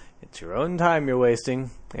going, it's your own time you're wasting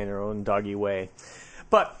in your own doggy way.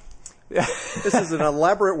 But this is an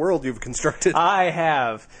elaborate world you've constructed. I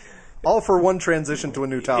have. All for one transition to a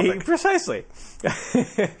new topic. Precisely.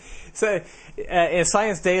 So,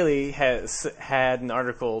 Science Daily has had an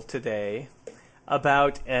article today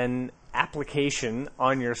about an application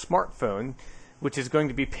on your smartphone which is going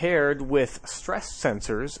to be paired with stress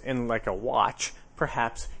sensors in like a watch,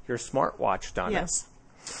 perhaps your smartwatch, Donna. Yes.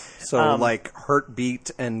 So like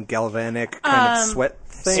heartbeat and galvanic kind of sweat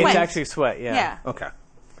thing? It's actually sweat, yeah. Okay.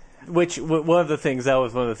 Which, one of the things I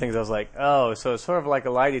was like, oh, so it's sort of like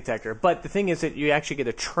a lie detector. But the thing is that you actually get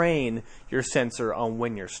to train your sensor on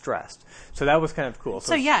when you're stressed. So that was kind of cool.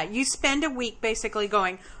 So you spend a week basically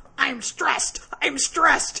going, I'm stressed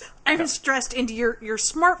into your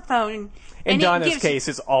smartphone. In Donna's case,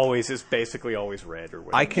 it's basically always red or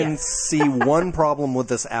whatever. I can see one problem with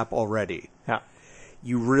this app already. Yeah.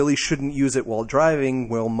 You really shouldn't use it while driving.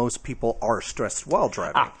 Well, most people are stressed while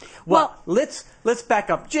driving. Well, let's back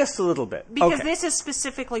up just a little bit. Because this is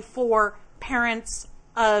specifically for parents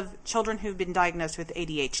of children who've been diagnosed with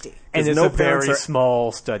ADHD. And it's a very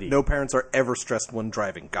small study. No parents are ever stressed when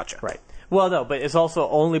driving. Gotcha. Right. Well, no, but it's also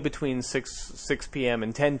only between 6 p.m.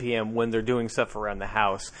 and 10 p.m. when they're doing stuff around the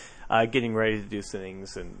house, getting ready to do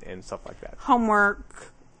things and stuff like that.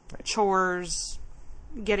 Homework, chores,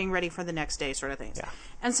 getting ready for the next day sort of things. Yeah.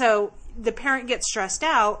 And so the parent gets stressed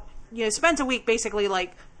out, spends a week basically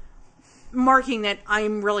like marking that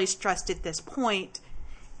I'm really stressed at this point.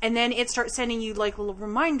 And then it starts sending you like little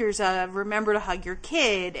reminders of remember to hug your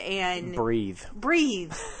kid and breathe.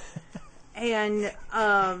 And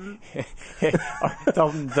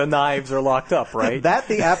the knives are locked up, right? That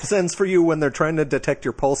the app sends for you when they're trying to detect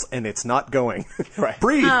your pulse and it's not going. Right.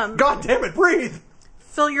 Breathe. God damn it, breathe.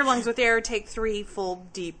 fill your lungs with air, take 3 full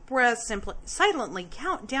deep breaths, silently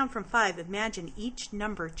count down from 5. Imagine each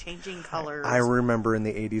number changing colors. I remember in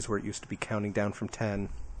the 80s where it used to be counting down from 10.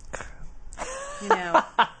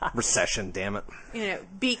 Recession, damn it.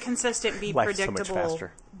 Be consistent, be Life's so predictable, much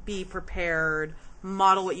faster. Be prepared,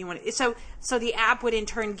 model what you want. So the app would in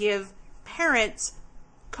turn give parents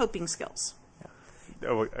coping skills.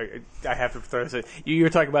 Oh, I have to throw this. You were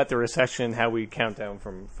talking about the recession, how we count down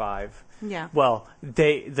from 5. Yeah. Well,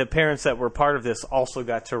 the parents that were part of this also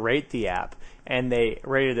got to rate the app, and they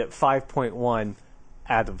rated it 5.1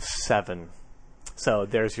 out of 7. So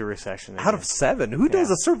there's your recession. Out of 7? Who does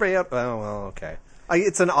a survey out? Oh, well, okay.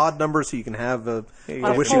 It's an odd number, so you can have a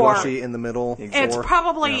wishy-washy 4 in the middle. It's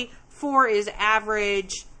probably 4 is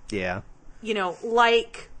average. Yeah.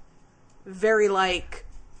 Like, very like,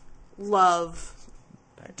 love.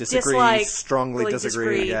 Disagree, dislike, strongly really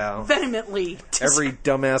disagree. Yeah. Vehemently disagree. Every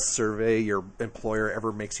dumbass survey your employer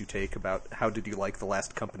ever makes you take about how did you like the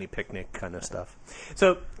last company picnic kind of stuff.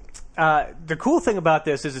 So the cool thing about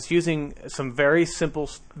this is it's using some very simple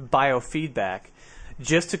biofeedback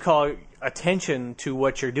just to call attention to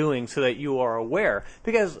what you're doing so that you are aware.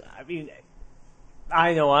 Because,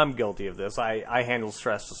 I know I'm guilty of this. I handle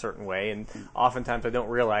stress a certain way, and oftentimes I don't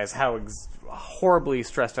realize how horribly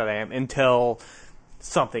stressed out I am until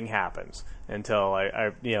something happens. Until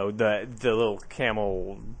the little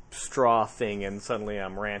camel straw thing, and suddenly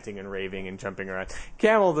I'm ranting and raving and jumping around.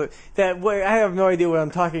 Camel, I have no idea what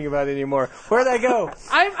I'm talking about anymore. Where'd I go?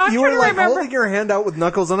 I'm You were trying to like remember. holding your hand out with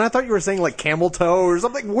knuckles, and I thought you were saying like camel toe or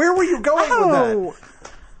something. Where were you going with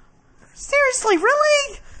that? Seriously,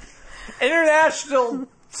 really? International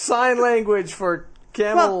sign language for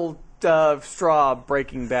camel straw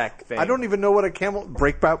breaking back thing. I don't even know what a camel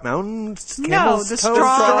breakout mountain. No, Camel's the toe?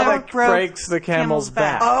 straw that broke breaks the camel's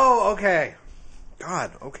back. Oh, okay. God,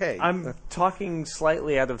 okay. I'm talking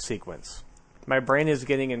slightly out of sequence. My brain is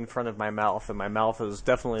getting in front of my mouth, and my mouth is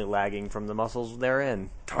definitely lagging from the muscles therein.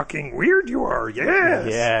 talking weird. You are, yes.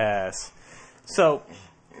 Yes. So,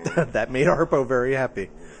 That made Harpo very happy.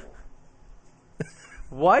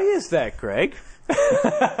 why is that, Greg?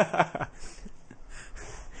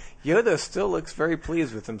 Yoda still looks very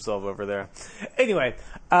pleased with himself over there. Anyway,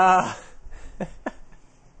 we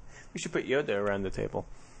should put Yoda around the table.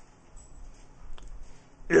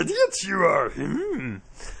 Idiots you are.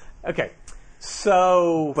 Okay,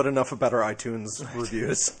 so But enough about our iTunes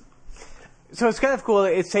reviews. So it's kind of cool.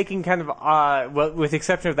 It's taking kind of, well, with the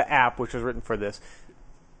exception of the app, which was written for this,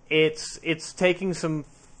 it's taking some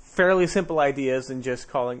fairly simple ideas and just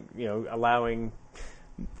allowing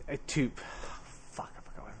to. Fuck, I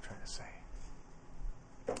forgot what I'm trying to say.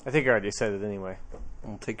 I think I already said it anyway.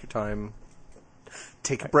 Well, take your time.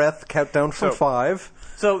 Take a breath. Count down from 5.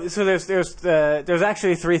 So there's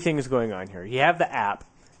actually 3 things going on here. You have the app.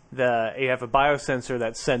 You have a biosensor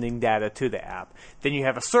that's sending data to the app. Then you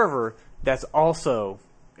have a server that's also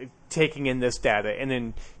taking in this data and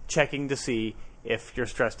then checking to see if you're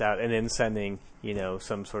stressed out, and then sending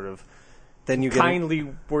some sort of Then you get kindly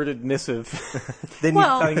worded missive. then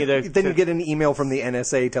telling you to, you get an email from the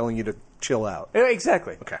NSA telling you to chill out.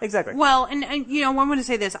 Exactly. Okay. Exactly. Well, and I want to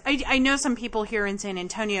say this. I know some people here in San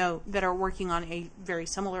Antonio that are working on a very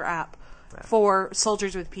similar app for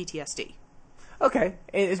soldiers with PTSD. Okay,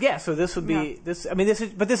 yeah. So this would be this. I mean, this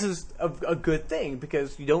is a good thing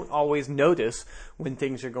because you don't always notice when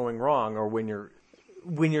things are going wrong or when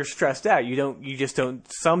you're stressed out. You just don't.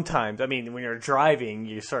 Sometimes, when you're driving,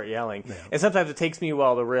 you start yelling, and sometimes it takes me a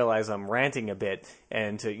while to realize I'm ranting a bit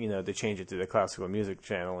and to change it to the classical music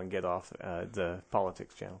channel and get off the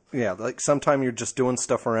politics channel. Yeah, like sometime you're just doing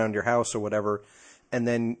stuff around your house or whatever, and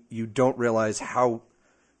then you don't realize how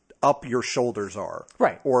up your shoulders are,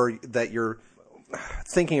 Right. Or that you're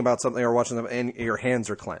thinking about something or watching something and your hands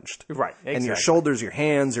are clenched. Right, And your exactly. shoulders, your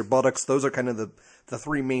hands, your buttocks, those are kind of the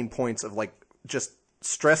 3 main points of like just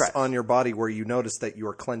stress on your body where you notice that you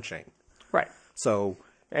are clenching. Right. So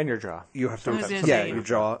And your jaw. you have to, I was gonna say- your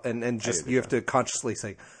jaw, and just you have to consciously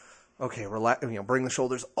say, okay, relax, bring the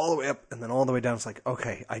shoulders all the way up and then all the way down. It's like,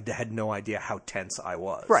 okay, I had no idea how tense I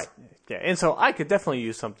was. Right. Yeah, and so I could definitely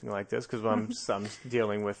use something like this because I'm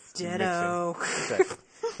dealing with Ditto. mixing. Exactly.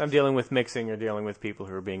 I'm dealing with mixing or dealing with people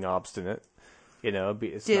who are being obstinate.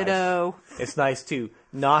 It's Ditto. Nice. It's nice to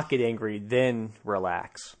not get angry, then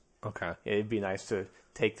relax. Okay. It'd be nice to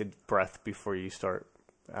take the breath before you start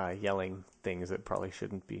yelling things that probably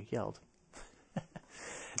shouldn't be yelled.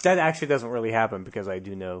 That actually doesn't really happen because I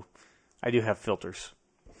do have filters.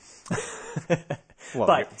 Well,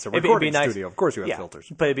 but it's a recording nice, studio. Of course you have filters.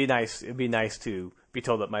 But it'd be nice to be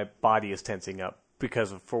told that my body is tensing up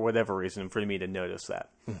because for whatever reason, for me to notice that.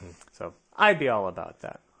 Mm-hmm. So I'd be all about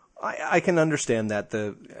that. I can understand that.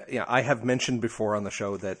 I have mentioned before on the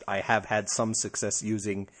show that I have had some success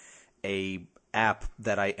using a app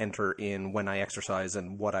that I enter in when I exercise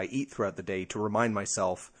and what I eat throughout the day to remind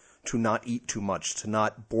myself to not eat too much, to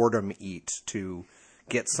not boredom eat, to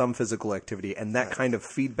get some physical activity. And that kind of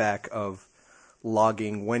feedback of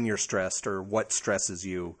logging when you're stressed or what stresses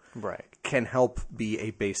you can help be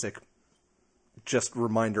a basic just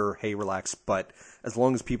reminder, hey, relax. But as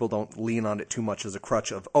long as people don't lean on it too much as a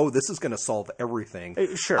crutch of, oh, this is going to solve everything.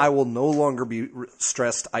 Sure. I will no longer be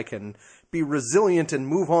stressed. I can be resilient and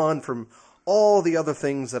move on from all the other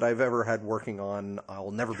things that I've ever had working on.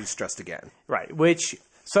 I'll never be stressed again. Right, which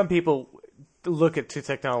some people look at to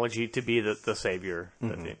technology to be the savior.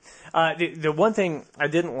 Mm-hmm. The one thing I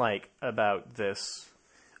didn't like about this,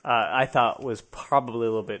 I thought was probably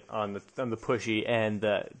a little bit on the pushy and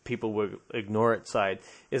people would ignore it side,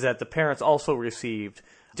 is that the parents also received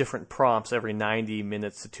different prompts every 90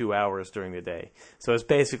 minutes to 2 hours during the day. So it's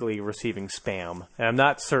basically receiving spam. And I'm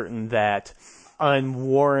not certain that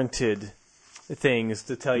unwarranted things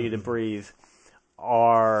to tell you to breathe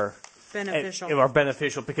are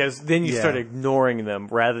beneficial because then you start ignoring them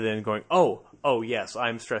rather than going, oh yes,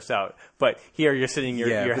 I'm stressed out. But here you're sitting, you're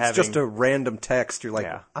having... it's just a random text. You're like,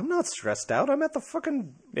 I'm not stressed out. I'm at the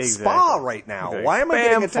fucking spa right now. Exactly. Why am I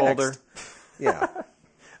getting a text? Folder. Yeah.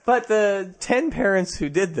 But the 10 parents who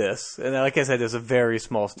did this, and like I said, it's a very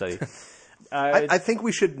small study. I think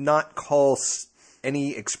we should not call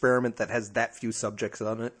any experiment that has that few subjects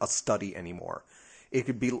on it a study anymore. It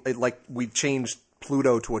could be like we changed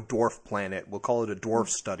Pluto to a dwarf planet. We'll call it a dwarf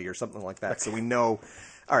study or something like that. So we know,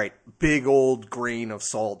 all right, big old grain of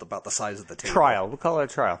salt about the size of the table. Trial. We'll call it a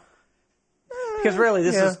trial. Because really,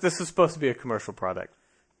 this is supposed to be a commercial product.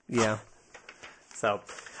 Yeah. So,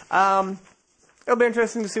 it'll be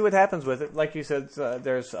interesting to see what happens with it. Like you said,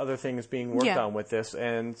 there's other things being worked on with this,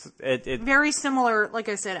 and it very similar. Like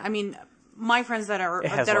I said, I mean, my friends that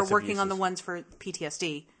are working on the ones for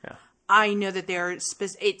PTSD. Yeah. I know that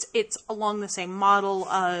it's along the same model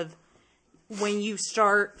of when you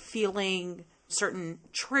start feeling certain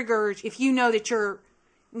triggers. If you know that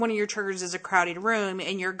one of your triggers is a crowded room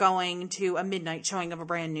and you're going to a midnight showing of a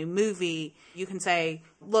brand new movie, you can say,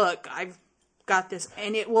 look, I've got this,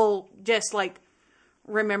 and it will just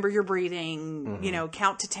remember your breathing,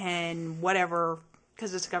 count to 10, whatever,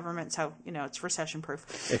 because it's government, so, it's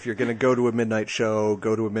recession-proof. If you're going to go to a midnight show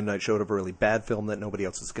to a really bad film that nobody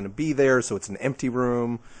else is going to be there, so it's an empty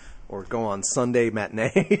room, or go on Sunday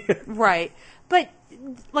matinee. Right. But,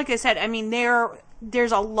 like I said, I mean,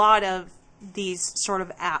 there's a lot of these sort of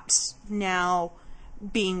apps now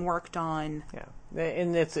being worked on. Yeah.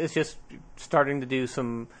 And it's just starting to do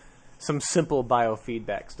some simple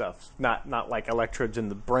biofeedback stuff. Not like electrodes in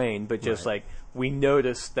the brain, but just like we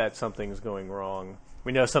notice that something's going wrong.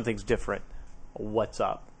 We know something's different. What's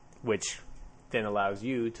up? Which then allows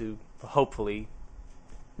you to hopefully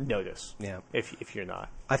notice. Yeah. If you're not.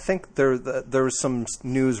 I think there was some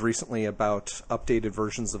news recently about updated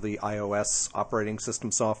versions of the iOS operating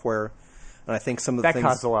system software, and I think some of the things that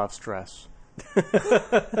caused a lot of stress.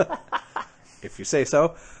 If you say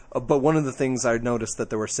so. But one of the things I noticed that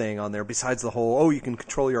they were saying on there, besides the whole, you can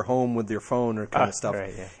control your home with your phone or kind of stuff,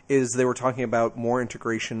 is they were talking about more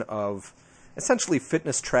integration of essentially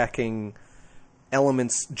fitness tracking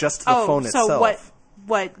elements just to the phone itself. So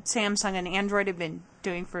what Samsung and Android have been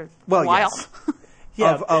doing for a while.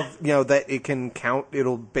 Yes. Yeah. That it can count.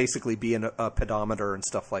 It'll basically be a pedometer and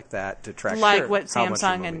stuff like that to track. Like what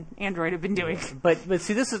Samsung and Android have been doing. But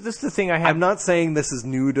see, this is the thing I have. I'm not saying this is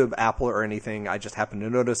new to Apple or anything. I just happen to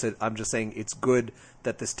notice it. I'm just saying it's good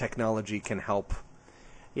that this technology can help.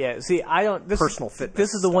 Yeah. See, personal fitness.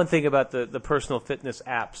 This is the one thing about the personal fitness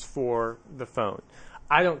apps for the phone.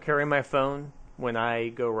 I don't carry my phone when I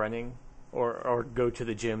go running or go to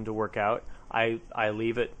the gym to work out. I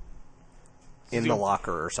leave it in the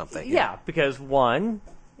locker or something. Yeah, because one,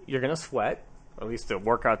 you're going to sweat, at least the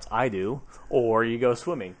workouts I do, or you go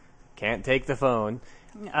swimming. can't take the phone.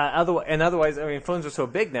 Otherwise, I mean, phones are so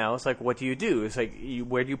big now. It's like, what do you do? It's like,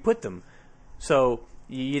 where do you put them? So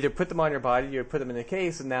you either put them on your body or put them in a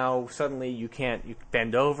case, and now suddenly you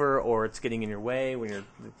bend over, or it's getting in your way when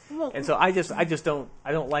you're. And so I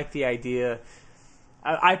don't like the idea.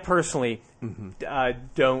 I personally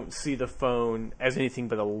don't see the phone as anything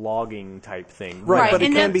but a logging type thing. Right, but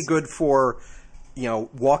and it can be good for,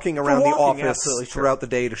 walking around the office throughout the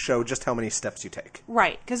day to show just how many steps you take.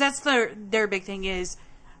 Right, because that's their big thing is,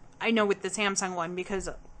 I know with the Samsung one, because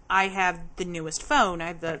I have the newest phone. I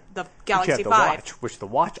have the Galaxy 5. Watch, which the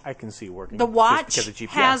watch I can see working. The watch because of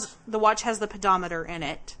GPS. has the pedometer in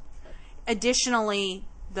it. Additionally,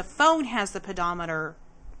 the phone has the pedometer,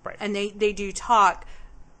 right, and they do talk.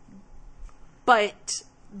 But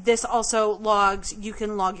this also logs. You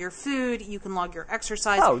can log your food. You can log your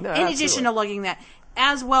exercise. Oh, no, in addition to logging that,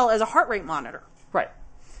 as well as a heart rate monitor. Right.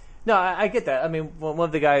 No, I get that. I mean, one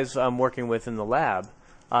of the guys I'm working with in the lab,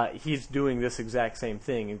 he's doing this exact same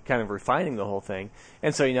thing and kind of refining the whole thing.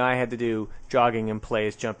 And so, I had to do jogging in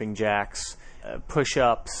place, jumping jacks,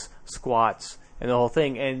 push-ups, squats, and the whole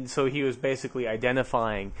thing. And so he was basically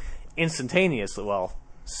identifying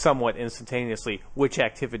somewhat instantaneously, which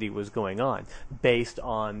activity was going on based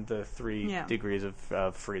on the 3 degrees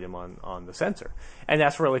of freedom on the sensor. And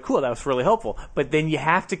that's really cool. That was really helpful. But then you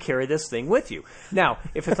have to carry this thing with you. Now,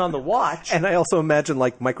 if it's on the watch... And I also imagine,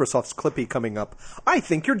 Microsoft's Clippy coming up. I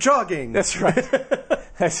think you're jogging. That's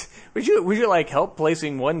right. Would you like help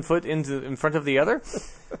placing one foot in front of the other?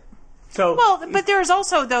 But there's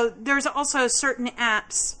also certain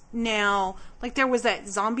apps now, like there was that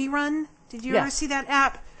Zombie Run. Did you ever see that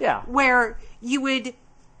app? Yeah. Where you would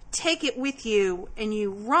take it with you and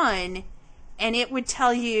you run, and it would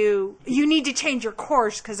tell you need to change your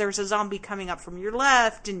course because there's a zombie coming up from your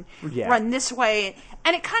left, and run this way.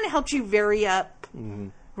 And it kind of helps you vary up. Mm-hmm.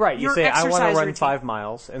 Right. You say, I want to run 5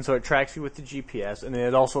 miles, and so it tracks you with the GPS, and then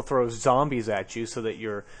it also throws zombies at you so that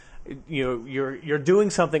you're doing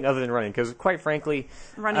something other than running. Because quite frankly,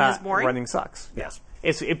 running is boring. Running sucks. Yes.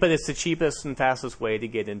 But it's the cheapest and fastest way to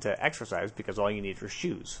get into exercise because all you need are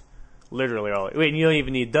shoes. Literally you don't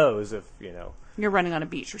even need those if, you're running on a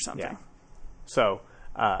beach or something. Yeah. So,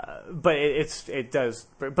 but it does.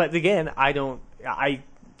 But again,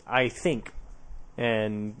 I think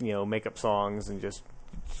and, make up songs and just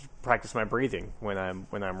practice my breathing when I'm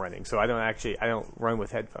running. So I don't run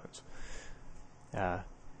with headphones.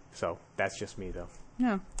 So that's just me though.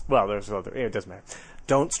 Yeah. Well, it doesn't matter.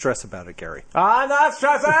 Don't stress about it, Gary. I'm not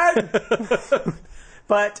stressing!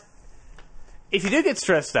 But if you do get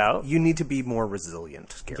stressed out... You need to be more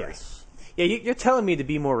resilient, Gary. Yes. Yeah, you're telling me to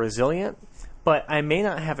be more resilient, but I may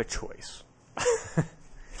not have a choice.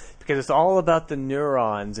 Because it's all about the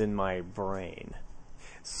neurons in my brain.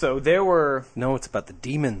 So there were... No, it's about the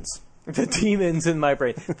demons. The demons in my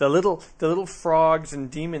brain. The little frogs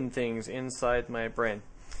and demon things inside my brain.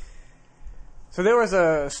 So there was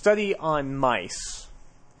a study on mice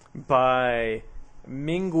by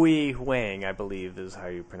Minghui Huang, I believe is how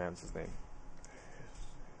you pronounce his name.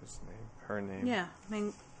 Her name. Yeah,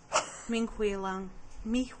 Minghui Lang.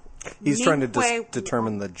 He's trying to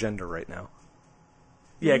determine the gender right now.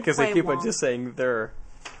 Yeah, because they keep on just saying their...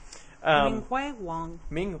 Minghui Wang.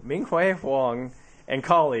 Minghui Huang and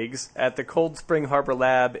colleagues at the Cold Spring Harbor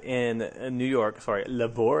Lab in New York,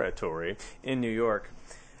 laboratory in New York,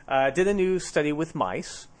 did a new study with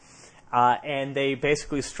mice, and they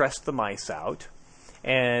basically stressed the mice out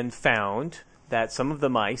and found that some of the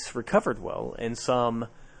mice recovered well and some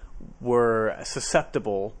were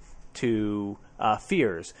susceptible to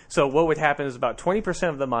fears. So what would happen is about 20%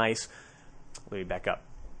 of the mice... Let me back up.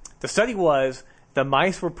 The study was the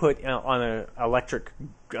mice were put on an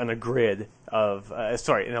electrified grid.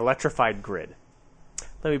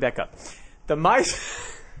 Let me back up. The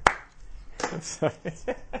mice... I'm sorry.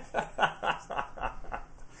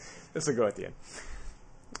 This will go at the end.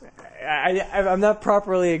 I'm not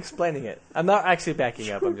properly explaining it. I'm not actually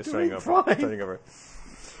backing up. I'm just starting over.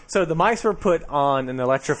 So the mice were put on an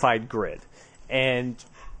electrified grid, and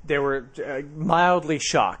they were mildly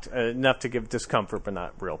shocked, enough to give discomfort but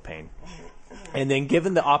not real pain. And then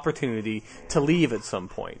given the opportunity to leave at some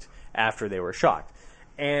point after they were shocked.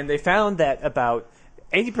 And they found that about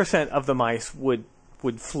 80% of the mice would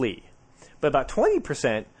flee. But about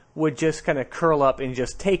 20% would just kind of curl up and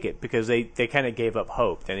just take it because they kind of gave up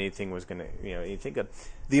hope that anything was going to, anything good.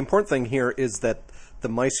 The important thing here is that the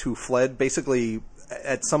mice who fled, basically,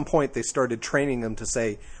 at some point they started training them to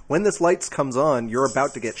say, when this light comes on, you're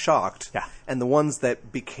about to get shocked. Yeah. And the ones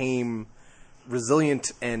that became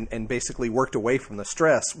resilient and basically worked away from the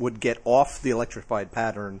stress would get off the electrified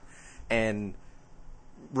pattern and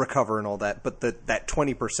recover and all that, but that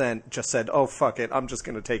 20% just said, "Oh fuck it, I'm just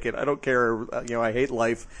going to take it. I don't care. I hate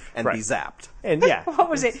life," and be zapped. And yeah, What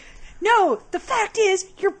was it? No, the fact is,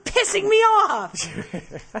 you're pissing me off.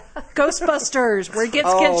 Ghostbusters, where it gets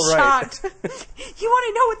right. shocked. You want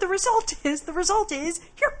to know what the result is? The result is,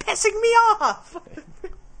 you're pissing me off.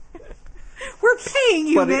 We're paying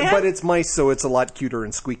you, man. But it's mice, so it's a lot cuter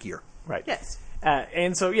and squeakier. right. Yes.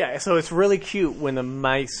 And so it's really cute when the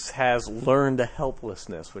mice has learned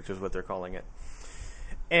helplessness, which is what they're calling it.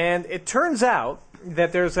 And it turns out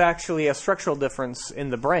that there's actually a structural difference in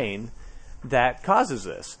the brain that causes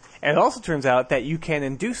this. And it also turns out that you can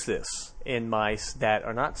induce this in mice that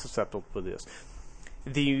are not susceptible to this.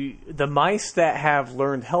 The mice that have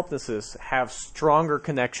learned helplessness have stronger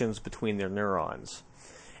connections between their neurons,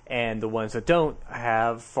 and the ones that don't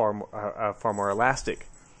have far more elastic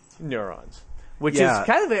neurons, which is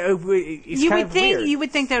kind of weird. You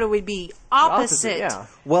would think that it would be opposite. Yeah.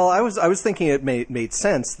 Well, I was thinking it made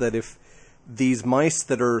sense that if these mice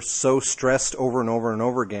that are so stressed over and over and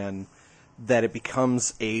over again that it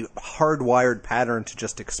becomes a hardwired pattern to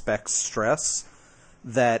just expect stress,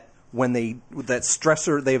 that when they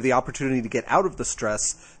have the opportunity to get out of the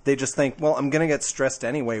stress, they just think, well, I'm going to get stressed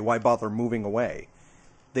anyway. Why bother moving away?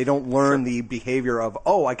 They don't learn the behavior of,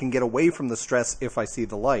 I can get away from the stress if I see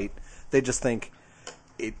the light. They just think,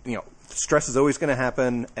 stress is always going to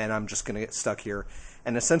happen, and I'm just going to get stuck here.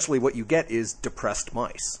 And essentially what you get is depressed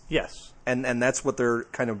mice. Yes. And that's what they're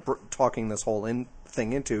kind of talking this whole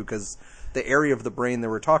thing into, because the area of the brain that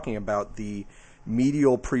we're talking about, the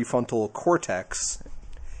medial prefrontal cortex,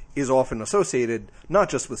 is often associated not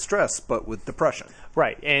just with stress, but with depression.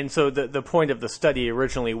 Right. And so the point of the study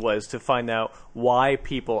originally was to find out why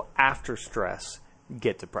people after stress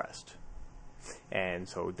get depressed. And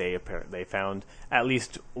so they found at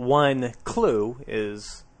least one clue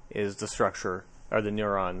is the structure or the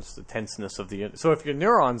neurons, the tenseness of the... So if your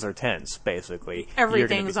neurons are tense, basically...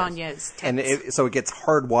 Everything's on you is tense. And so it gets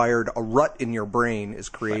hardwired. A rut in your brain is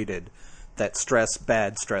created that stress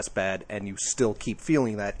bad, and you still keep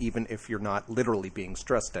feeling that even if you're not literally being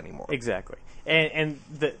stressed anymore. Exactly. And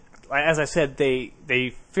as I said,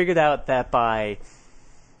 they figured out that by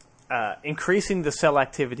increasing the cell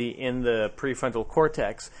activity in the prefrontal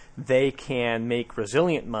cortex, they can make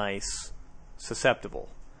resilient mice susceptible.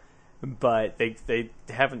 But they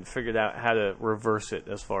haven't figured out how to reverse it,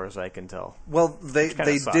 as far as I can tell. Well, they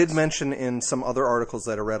did mention in some other articles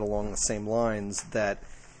that I read along the same lines that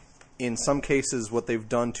in some cases what they've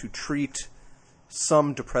done to treat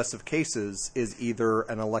some depressive cases is either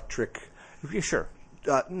an electric... Sure.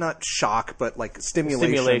 Not shock, but like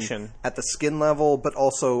stimulation at the skin level, but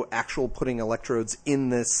also actual putting electrodes in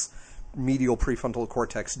this medial prefrontal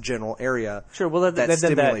cortex general area. Sure. Well, they've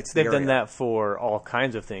done that for all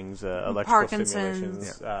kinds of things. Electrical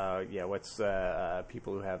Parkinson's. stimulations.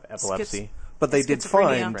 People who have epilepsy. But they did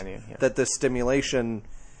find Schizophrenia. that the stimulation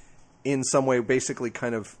in some way basically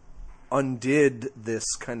kind of undid this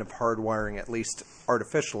kind of hardwiring, at least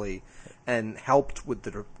artificially, and helped with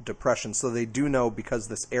the depression. So they do know, because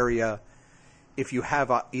this area, if you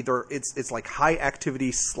have either it's like high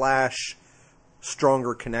activity /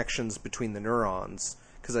 stronger connections between the neurons,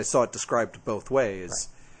 because I saw it described both ways,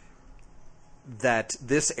 that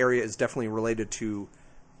this area is definitely related to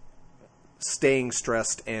staying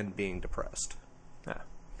stressed and being depressed. Yeah.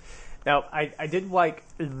 Now, I did like...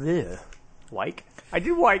 I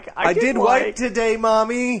did like today,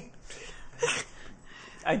 Mommy!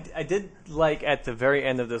 I did like at the very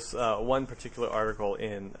end of this one particular article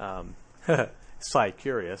in Sci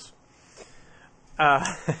Curious.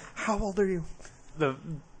 How old are you? The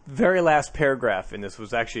very last paragraph in this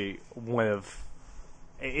was actually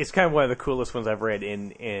it's kind of one of the coolest ones I've read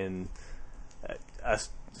in a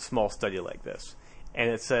small study like this. And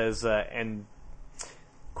it says, and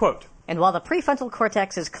quote, "And while the prefrontal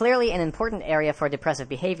cortex is clearly an important area for depressive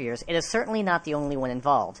behaviors, it is certainly not the only one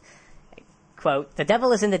involved. Quote, "The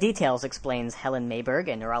devil is in the details," explains Helen Mayberg,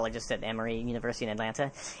 a neurologist at Emory University in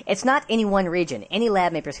Atlanta. "It's not any one region. Any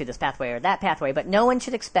lab may pursue this pathway or that pathway, but no one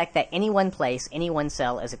should expect that any one place, any one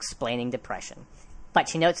cell is explaining depression." But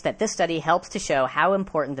she notes that this study helps to show how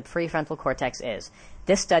important the prefrontal cortex is.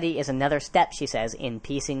 This study is another step, she says, in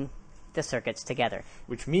piecing the circuits together.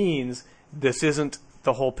 Which means this isn't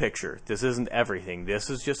the whole picture. This isn't everything. This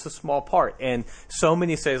is just a small part. And so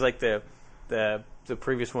many studies, like the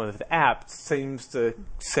previous one with the app, seems to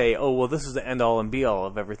say, oh, well, this is the end-all and be-all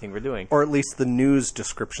of everything we're doing. Or at least the news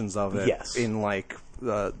descriptions of it. Yes. In, like,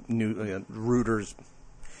 Reuters. Reuters?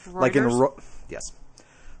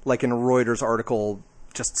 Like in a Reuters article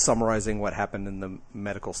just summarizing what happened in the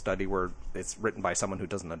medical study where it's written by someone who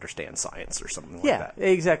doesn't understand science or something like that. Yeah,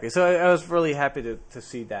 exactly. So I was really happy to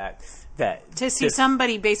see that. To see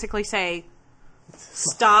somebody basically say,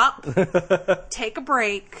 stop, take a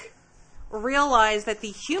break, realize that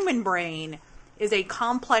the human brain is a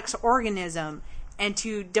complex organism, and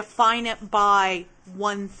to define it by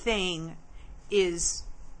one thing is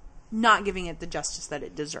not giving it the justice that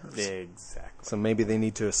it deserves. Exactly. So maybe they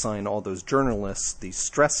need to assign all those journalists the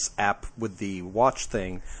stress app with the watch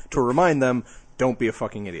thing to remind them, don't be a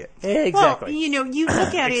fucking idiot. Exactly. Well, you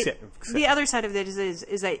look at it, the other side of it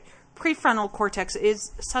is that prefrontal cortex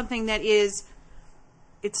is something that is,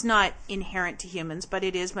 it's not inherent to humans, but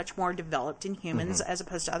it is much more developed in humans as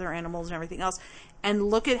opposed to other animals and everything else. And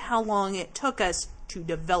look at how long it took us to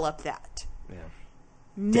develop that. Yeah.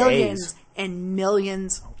 Millions and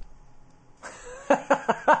millions.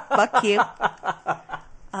 Fuck you.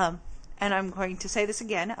 And I'm going to say this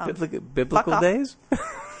again. Biblical days?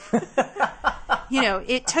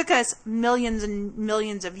 It took us millions and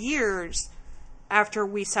millions of years after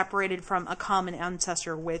we separated from a common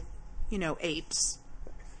ancestor with, apes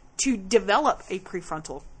to develop a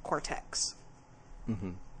prefrontal cortex.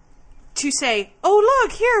 Mm-hmm. To say, oh,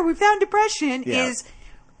 look, here, we found depression is...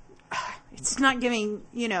 It's not giving,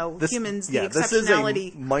 humans the exceptionality. This is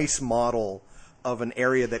a mice model of an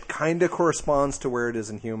area that kind of corresponds to where it is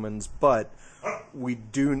in humans, but we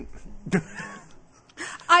do...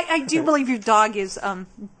 I do believe your dog is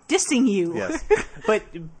dissing you. Yes. But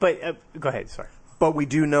go ahead, sorry. But we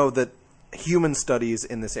do know that human studies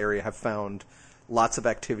in this area have found lots of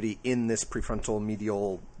activity in this prefrontal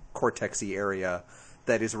medial cortex-y area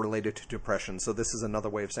that is related to depression. So this is another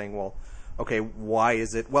way of saying, well, okay, why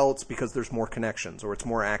is it? Well, it's because there's more connections or it's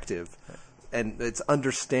more active. And it's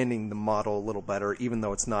understanding the model a little better, even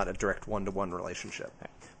though it's not a direct one-to-one relationship.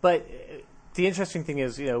 But the interesting thing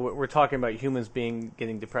is, we're talking about humans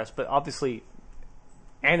getting depressed, but obviously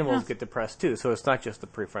animals get depressed too. So it's not just the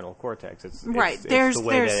prefrontal cortex. It's the way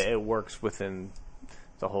that it works within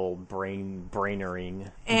the whole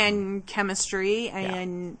brainering and chemistry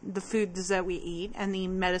and the foods that we eat and the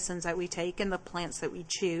medicines that we take and the plants that we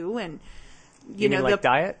chew and the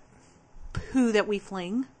diet, poo that we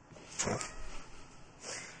fling.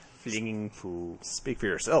 Flinging poo. Speak for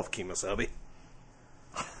yourself, Kemosabe.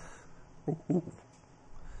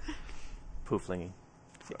 Poo flinging.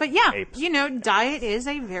 But yeah, apes. Diet is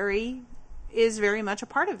very much a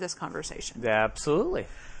part of this conversation. Absolutely.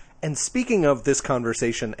 And speaking of this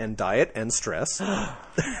conversation and diet and stress,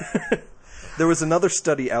 there was another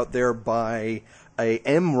study out there by a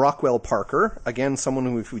M. Rockwell Parker, again, someone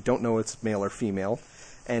who, if we don't know it's male or female,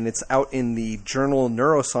 and it's out in the journal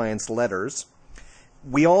Neuroscience Letters.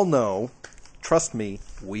 We all know, trust me,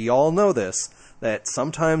 we all know this, that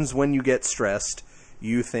sometimes when you get stressed,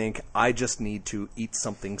 you think, I just need to eat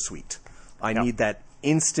something sweet. I need that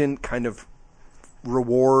instant kind of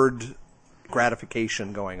reward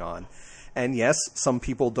gratification going on. And yes, some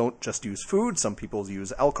people don't just use food. Some people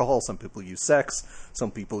use alcohol. Some people use sex.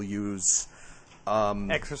 Some people use...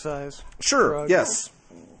 exercise. Sure, drugs. Yes.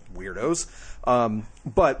 Weirdos.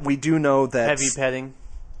 But we do know that... Heavy petting.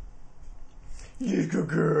 You good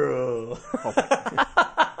girl.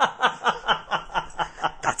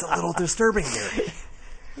 That's a little disturbing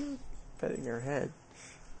there. Petting her head.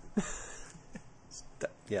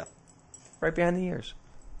 Yeah. Right behind the ears.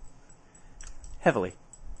 Heavily.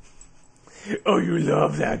 Oh, you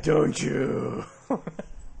love that, don't you?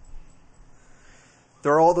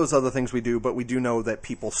 There are all those other things we do, but we do know that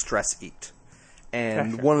people stress eat.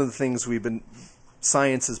 And one of the things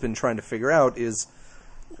science has been trying to figure out is,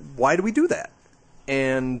 why do we do that?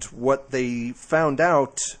 And what they found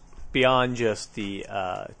out... Beyond just the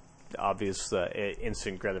obvious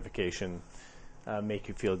instant gratification, make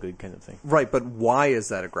you feel good kind of thing. Right, but why is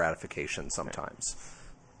that a gratification sometimes? Right.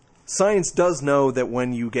 Science does know that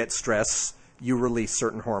when you get stress, you release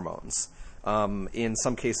certain hormones. In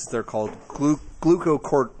some cases, they're called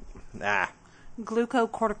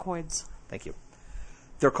glucocorticoids. Thank you.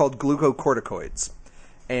 They're called glucocorticoids.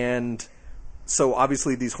 And so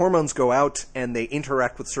obviously these hormones go out and they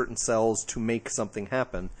interact with certain cells to make something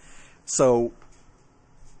happen. So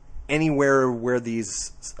anywhere where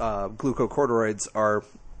these glucocorticoids are...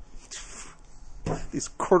 these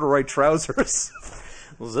corduroy trousers...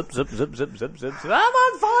 Zip, zip, zip, zip, zip, zip, zip. I'm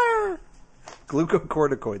on fire!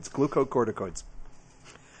 Glucocorticoids.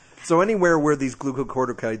 So anywhere where these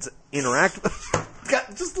glucocorticoids interact... God,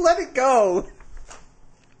 just let it go!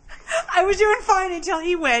 I was doing fine until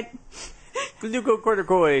he went...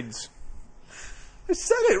 Glucocorticoids. I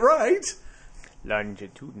said it right!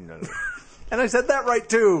 Longitudinal. And I said that right,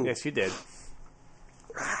 too! Yes, you did.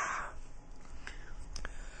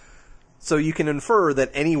 So you can infer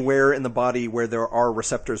that anywhere in the body where there are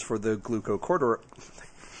receptors for the glucocorticoid...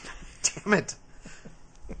 Damn it.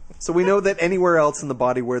 So we know that anywhere else in the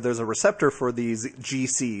body where there's a receptor for these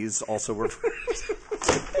GCs, also referred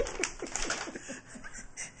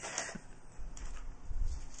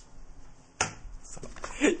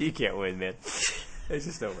You can't win, man. There's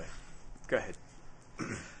just no way. Go ahead.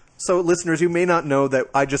 So, listeners, you may not know that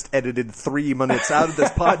I just edited 3 minutes out of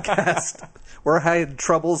this podcast where I had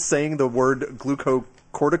trouble saying the word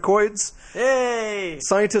glucocorticoids. Yay!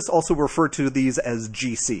 Scientists also refer to these as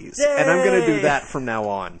GCs, Yay! and I'm going to do that from now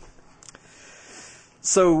on.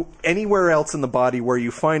 So, anywhere else in the body where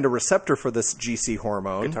you find a receptor for this GC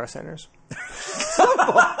hormone... Guitar centers?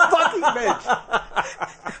 Fucking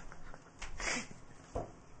bitch!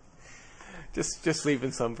 Just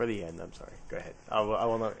leaving some for the end. I'm sorry. Go ahead. I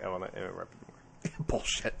will not interrupt you more.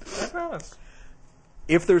 Bullshit. I promise.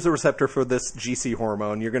 If there's a receptor for this GC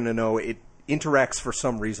hormone, you're going to know it interacts for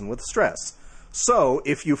some reason with stress. So,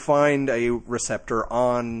 if you find a receptor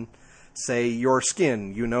on, say, your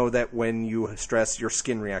skin, you know that when you stress, your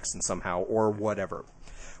skin reacts in somehow, or whatever.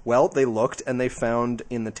 Well, they looked and they found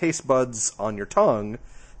in the taste buds on your tongue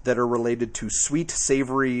that are related to sweet,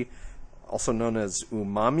 savory, also known as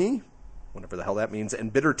umami, whatever the hell that means,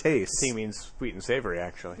 and bitter taste. I think it means sweet and savory,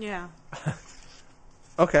 actually. Yeah.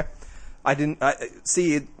 Okay.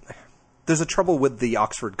 There's a trouble with the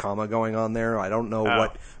Oxford comma going on there. I don't know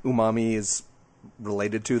what umami is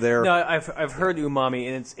related to there. No, I've heard umami,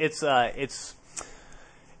 and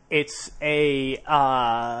it's a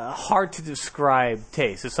hard to describe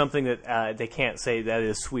taste. It's something that they can't say that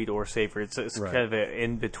is sweet or savory. It's Right. kind of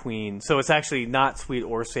in between. So it's actually not sweet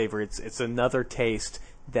or savory. It's another taste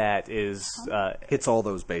that is Hits all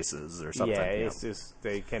those bases or something. yeah. It's just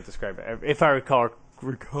they can't describe it. If I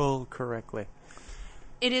recall correctly.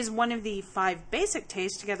 It is one of the 5 basic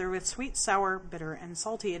tastes, together with sweet, sour, bitter, and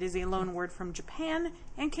salty. It is a loan word from Japan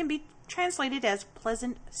and can be translated as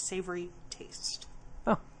pleasant, savory taste.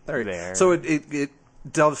 Oh, there. So it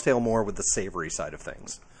dovetail more with the savory side of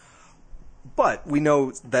things. But we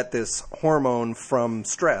know that this hormone from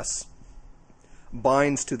stress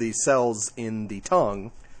binds to these cells in the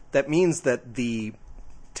tongue. That means that the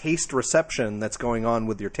taste reception that's going on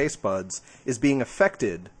with your taste buds is being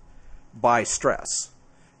affected by stress.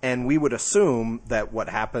 And we would assume that what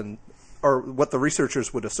happened, or what the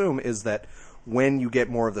researchers would assume, is that when you get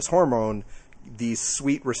more of this hormone, these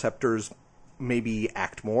sweet receptors maybe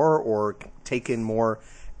act more or take in more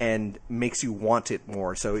and makes you want it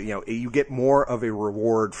more. So, you get more of a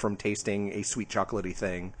reward from tasting a sweet chocolatey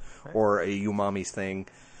thing or a umami thing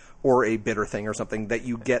or a bitter thing or something, that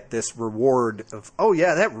you get this reward of, oh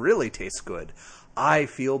yeah, that really tastes good. I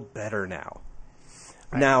feel better now.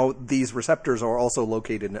 Right. Now, these receptors are also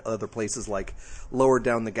located in other places, like lower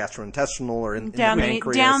down the gastrointestinal or in the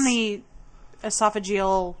pancreas. Down the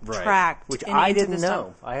esophageal tract. Which and I into didn't the know.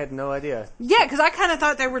 stomach. I had no idea. Yeah, because I kind of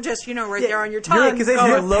thought they were just, right there on your tongue. Because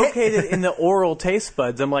they're located in the oral taste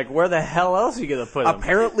buds. I'm like, where the hell else are you going to put them?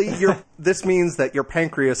 Apparently, this means that your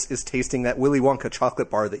pancreas is tasting that Willy Wonka chocolate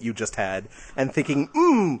bar that you just had and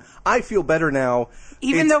thinking, I feel better now.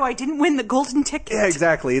 Even though I didn't win the golden ticket. Yeah,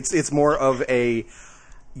 exactly. It's more of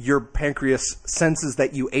your pancreas senses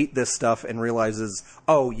that you ate this stuff and realizes,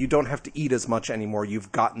 you don't have to eat as much anymore. You've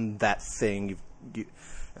gotten that thing.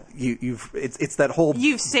 It's that whole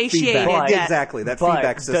you've satiated feedback. that. Exactly, that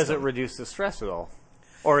feedback system. Does it reduce the stress at all?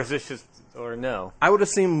 Or is this just, or no? I would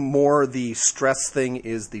assume more the stress thing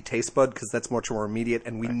is the taste bud, because that's much more immediate,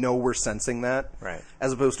 and we know we're sensing that. Right.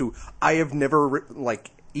 As opposed to, I have never,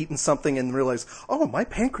 eaten something and realized, my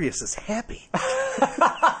pancreas is happy.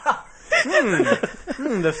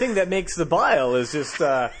 The thing that makes the bile is just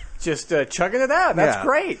chugging it out. That's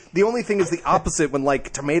great. The only thing is the opposite when,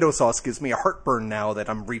 tomato sauce gives me a heartburn now that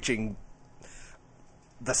I'm reaching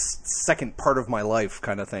the second part of my life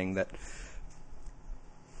kind of thing. That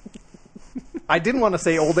I didn't want to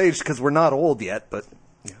say old age because we're not old yet, but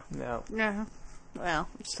yeah. No. Yeah. Well,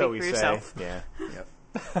 speak So for we yourself. say. Yeah.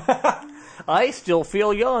 Yep. I still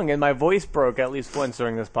feel young, and my voice broke at least once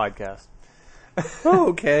during this podcast. Oh,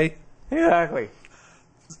 okay. Exactly.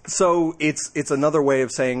 So it's another way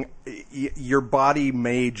of saying your body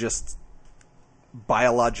may just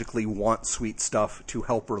biologically want sweet stuff to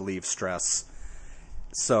help relieve stress.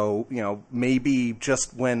 So, maybe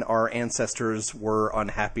just when our ancestors were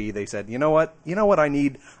unhappy, they said, you know what I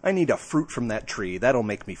need a fruit from that tree. That'll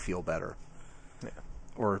make me feel better. Yeah.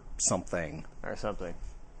 Or something. Is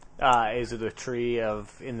it a tree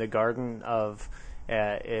in the garden of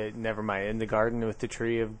never mind, in the garden with the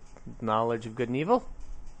tree of knowledge of good and evil?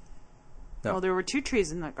 No. Well, there were 2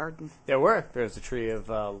 trees in that garden. There were. There's the tree of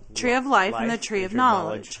Tree of life and the tree of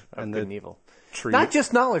knowledge. Of And good the and evil. tree. Not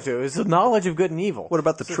just knowledge, though. It's the knowledge of good and evil. What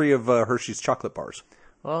about the tree of Hershey's chocolate bars?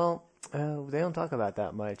 Well, they don't talk about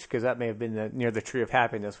that much, because that may have been near the tree of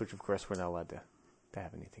happiness, which, of course, we're not allowed to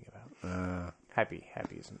have anything about. Happy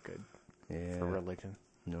isn't good for religion.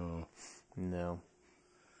 No.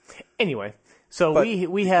 Anyway, so But,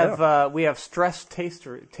 we have stress taste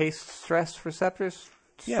stress receptors.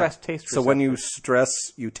 Stress taste receptors. So when you stress,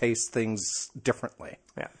 you taste things differently.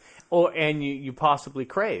 Yeah. And you possibly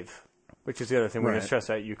crave, which is the other thing. When you're stressed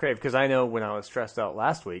out, you crave. Because I know when I was stressed out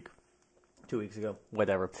last week, 2 weeks ago,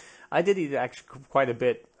 whatever, I did eat actually quite a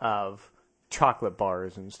bit of chocolate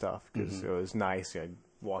bars and stuff because it was nice. I'd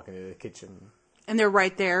walk into the kitchen. And they're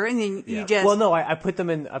right there, and then you just... Well, no, I put them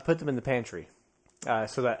in the pantry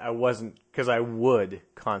so that I wasn't... Because I would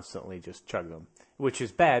constantly just chug them, which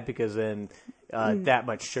is bad because then that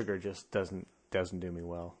much sugar just doesn't do me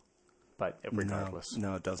well. But regardless.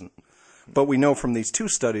 No, it doesn't. But we know from these 2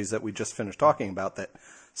 studies that we just finished talking about that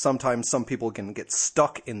sometimes some people can get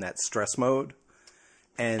stuck in that stress mode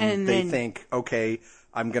and they think, okay,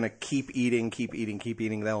 I'm going to keep eating,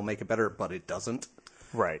 that'll make it better, but it doesn't.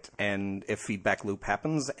 Right. And a feedback loop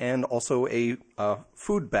happens, and also a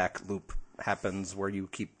food back loop happens where you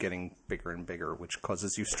keep getting bigger and bigger, which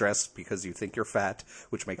causes you stress because you think you're fat,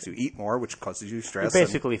 which makes you eat more, which causes you stress. You're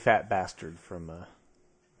basically Fat Bastard from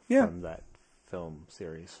that film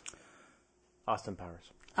series. Austin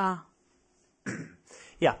Powers.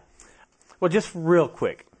 Yeah. Well, just real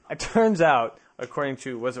quick. It turns out, according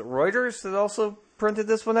to, was it Reuters that also printed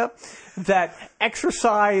this one up? That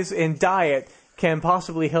exercise and diet can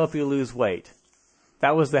possibly help you lose weight.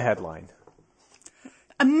 That was the headline.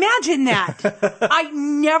 Imagine that. I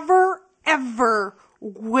never, ever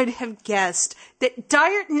would have guessed that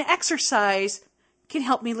diet and exercise can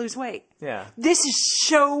help me lose weight. Yeah. This is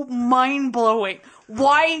so mind-blowing.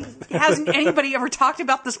 Why hasn't anybody ever talked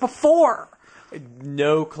about this before?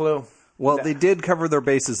 No clue. Well, they did cover their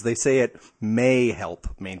bases. They say it may help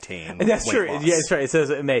maintain That's weight true. loss. Yeah, that's right. It says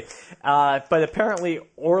it may. But apparently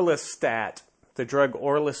Orlistat, the drug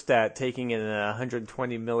Orlistat, taking in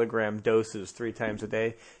 120 milligram doses 3 times a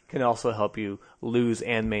day, can also help you lose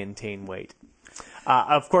and maintain weight.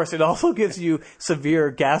 Of course, it also gives you severe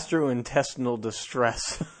gastrointestinal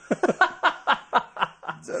distress.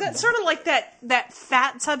 That's sort of like that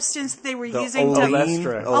fat substance they were using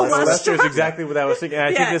Olestra. Olestra is exactly what I was thinking.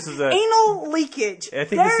 I think this is anal leakage. I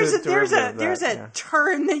think this is a derivative there's of a that,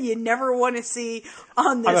 term that you never want to see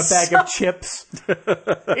on on a this. bag of chips.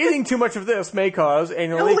 Eating too much of this may cause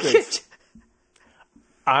anal leakage.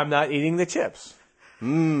 I'm not eating the chips.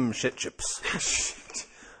 Shit chips.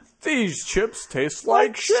 These chips taste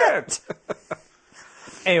like shit.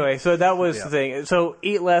 Anyway, so that was the thing. So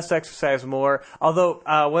eat less, exercise more. Although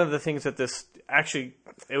one of the things that this actually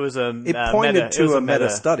it was a It pointed to a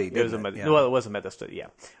meta study. It was well, it was a meta study. Yeah.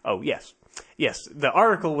 Oh yes. The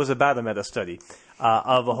article was about a meta study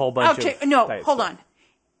of a whole bunch of. Hold on.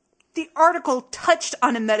 The article touched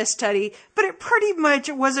on a meta study, but it pretty much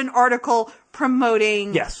was an article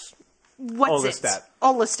promoting. Yes. What's Orlistat. it?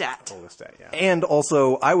 Orlistat. Orlistat. Yeah. And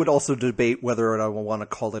also, I would also debate whether I want to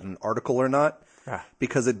call it an article or not,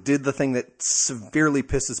 because it did the thing that severely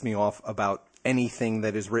pisses me off about anything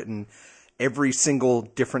that is written. Every single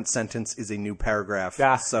different sentence is a new paragraph,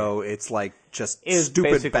 so it's like just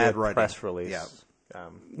stupid bad writing. Press release. Yeah.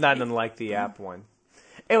 Not unlike the app one.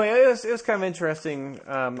 Anyway, it was kind of interesting.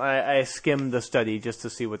 I skimmed the study just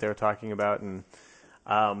to see what they were talking about, and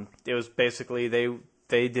it was basically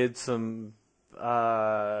they did some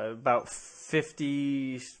about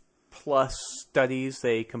 50 plus studies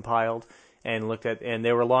they compiled and looked at, and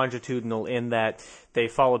they were longitudinal in that they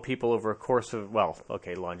followed people over a course of,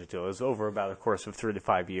 longitudinal. It was over about a course of 3 to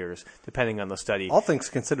 5 years, depending on the study. All things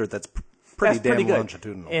considered, that's pretty good.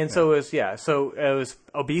 Longitudinal. And so it was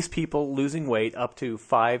obese people losing weight up to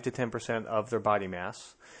 5 to 10% of their body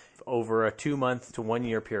mass over a 2-month to 1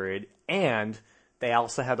 year period, and they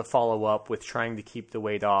also had to follow up with trying to keep the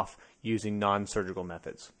weight off using non-surgical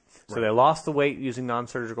methods. So they lost the weight using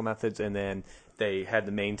non-surgical methods, and then they had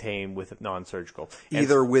to maintain with non-surgical.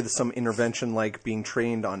 Either with some intervention like being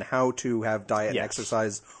trained on how to have diet and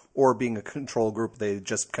exercise, or being a control group, they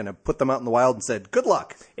just kind of put them out in the wild and said, good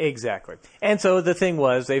luck. Exactly. And so the thing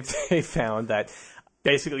was, they found that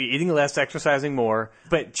basically eating less, exercising more,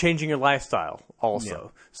 but changing your lifestyle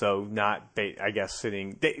also. Yeah. So not, I guess,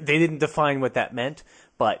 sitting... They didn't define what that meant,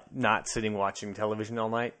 but not sitting watching television all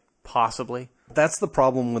night, possibly. That's the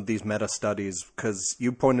problem with these meta studies, because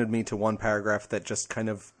you pointed me to one paragraph that just kind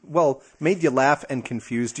of, made you laugh and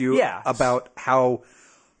confused you about how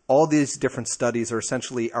all these different studies are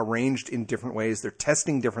essentially arranged in different ways. They're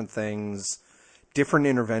testing different things, different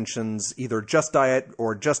interventions, either just diet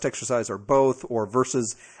or just exercise or both, or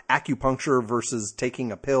versus acupuncture versus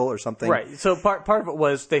taking a pill or something. Right. So part of it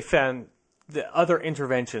was they found the other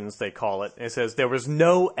interventions, they call it. It says there was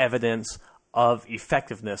no evidence of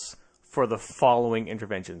effectiveness for the following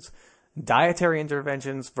interventions. Dietary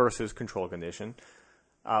interventions versus control condition,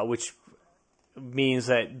 which means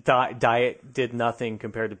that diet did nothing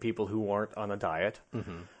compared to people who weren't on a diet.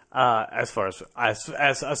 Mm-hmm. As far as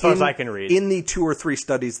I can read. In the 2 or 3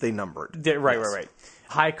 studies they numbered. Right.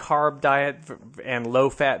 High carb diet and low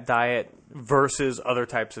fat diet versus other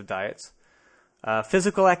types of diets.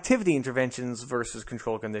 Physical activity interventions versus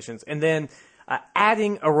control conditions. And then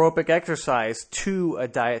adding aerobic exercise to a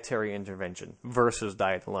dietary intervention versus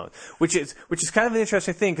diet alone. Which is kind of an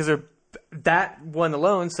interesting thing because that one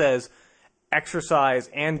alone says exercise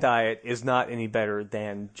and diet is not any better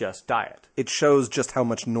than just diet. It shows just how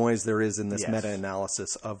much noise there is in this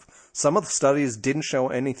meta-analysis of some of the studies didn't show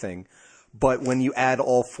anything, but when you add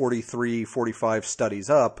all 43, 45 studies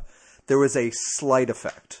up, there was a slight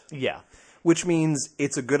effect. Yeah. Which means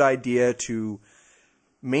it's a good idea to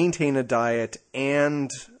maintain a diet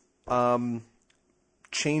and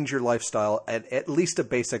change your lifestyle at least a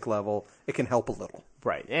basic level. It can help a little.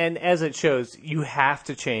 Right. And as it shows, you have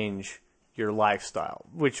to change your lifestyle,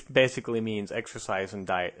 which basically means exercise and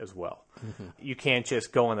diet as well. Mm-hmm. You can't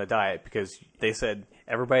just go on a diet because they said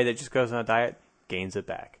everybody that just goes on a diet gains it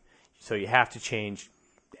back. So you have to change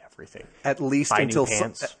everything. At least Buy until new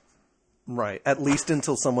pants. Right. At least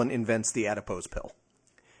until someone invents the adipose pill.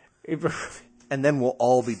 And then we'll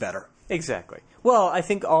all be better. Exactly. Well, I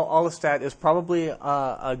think Allistat is probably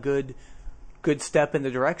a good step in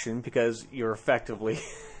the direction because you're effectively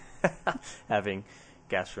having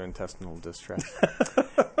gastrointestinal distress.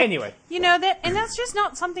 Anyway. You know, that's just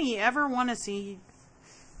not something you ever want to see.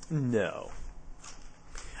 No.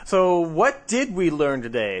 So what did we learn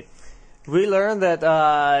today? We learned that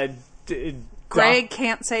Greg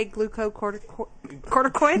can't say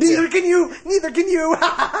glucocorticoids. Neither can you.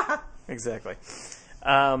 Exactly.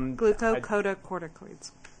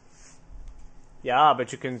 Glucocorticoids. Yeah, but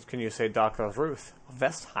can you say Dr. Ruth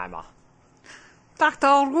Westheimer?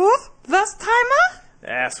 Dr. Ruth Westheimer?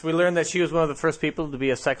 Yes, we learned that she was one of the first people to be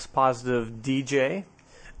a sex-positive DJ.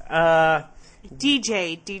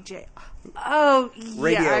 DJ. Oh, yeah.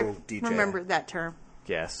 Radio I DJ. remember that term.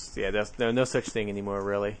 Yes, yeah, there's no such thing anymore,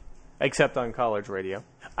 really, except on college radio.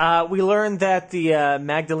 We learned that the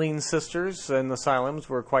Magdalene sisters and asylums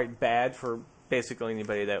were quite bad for basically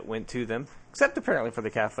anybody that went to them, except apparently for the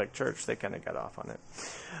Catholic Church. They kind of got off on it.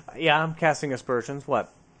 Yeah, I'm casting aspersions.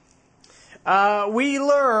 What? We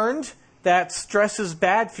learned that stress is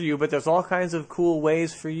bad for you, but there's all kinds of cool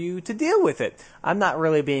ways for you to deal with it. I'm not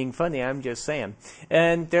really being funny, I'm just saying.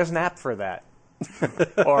 And there's an app for that.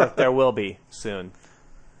 Or there will be soon.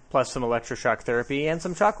 Plus some electroshock therapy and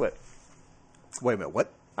some chocolate. Wait a minute,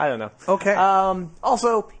 what? I don't know. Okay.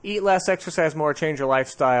 Also, eat less, exercise more, change your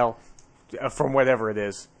lifestyle from whatever it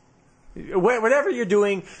is. Whatever you're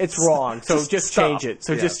doing, it's wrong. So just change it.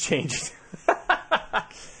 So just change it.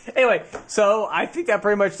 Anyway, so I think that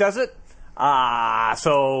pretty much does it.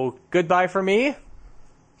 So goodbye for me.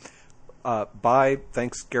 Bye.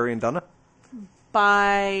 Thanks, Gary and Donna.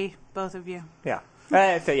 Bye, both of you. Yeah.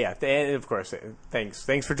 And of course,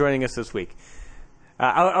 thanks for joining us this week.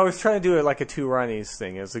 I was trying to do it like a two Ronnies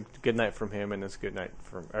thing. It's a good night from him, and it's good night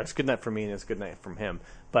from, or it's good night from me, and it's good night from him.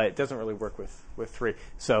 But it doesn't really work with three.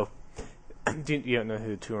 So you don't know who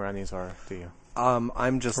the two Ronnies are, do you?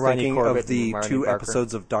 I'm just Ronnie thinking Corbett of the and 2 Marnie Barker.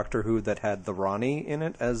 episodes of Doctor Who that had the Ronnie in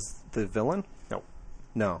it as the villain.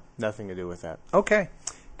 No. Nothing to do with that. Okay.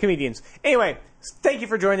 Comedians. Anyway, thank you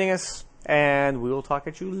for joining us, and we will talk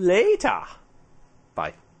at you later.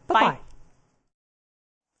 Bye. Bye-bye.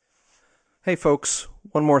 Hey folks,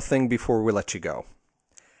 one more thing before we let you go.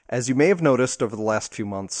 As you may have noticed over the last few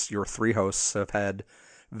months, your 3 hosts have had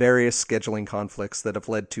various scheduling conflicts that have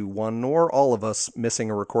led to one or all of us missing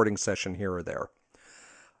a recording session here or there.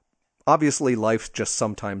 Obviously, life just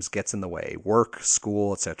sometimes gets in the way. Work,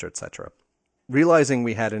 school, etc., etc. Realizing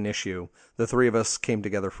we had an issue, the 3 of us came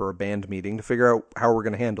together for a band meeting to figure out how we're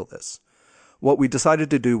going to handle this. What we decided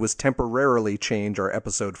to do was temporarily change our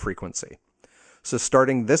episode frequency. So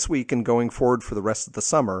starting this week and going forward for the rest of the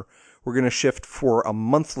summer, we're going to shift for a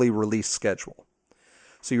monthly release schedule.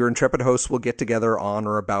 So your Intrepid hosts will get together on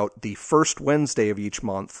or about the first Wednesday of each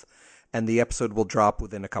month, and the episode will drop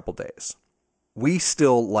within a couple days. We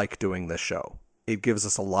still like doing this show. It gives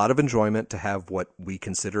us a lot of enjoyment to have what we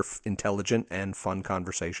consider intelligent and fun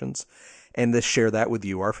conversations, and to share that with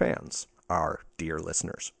you, our fans, our dear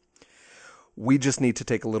listeners. We just need to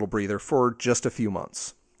take a little breather for just a few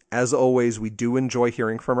months. As always, we do enjoy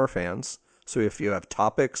hearing from our fans, so if you have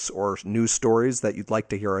topics or news stories that you'd like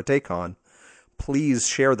to hear our take on, please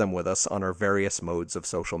share them with us on our various modes of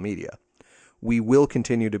social media. We will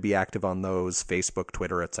continue to be active on those, Facebook,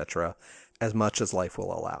 Twitter, etc., as much as life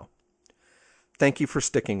will allow. Thank you for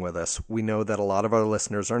sticking with us. We know that a lot of our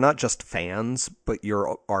listeners are not just fans, but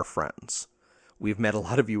you're our friends. We've met a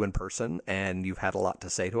lot of you in person, and you've had a lot to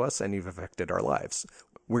say to us, and you've affected our lives.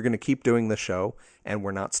 We're going to keep doing the show, and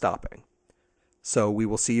we're not stopping. So we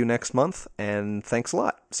will see you next month, and thanks a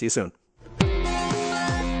lot. See you soon.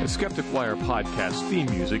 The Skeptic Wire podcast theme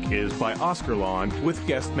music is by Oscar Lawn, with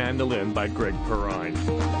guest mandolin by Greg Perrine.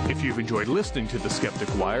 If you've enjoyed listening to The Skeptic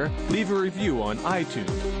Wire, leave a review on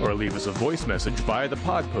iTunes, or leave us a voice message via the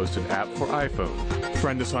Podposted app for iPhone.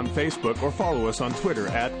 Friend us on Facebook or follow us on Twitter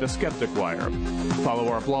at The Skeptic Wire. Follow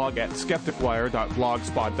our blog at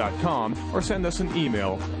skepticwire.blogspot.com or send us an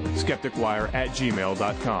email,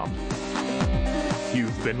 skepticwire@gmail.com.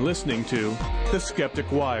 You've been listening to The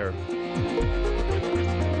Skeptic Wire.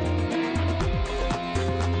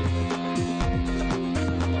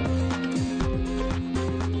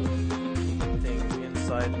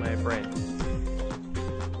 Inside my brain.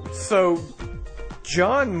 So,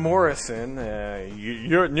 John Morrison,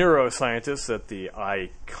 you're a neuroscientist at the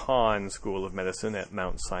Icahn School of Medicine at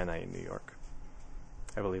Mount Sinai in New York.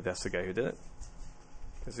 I believe that's the guy who did it.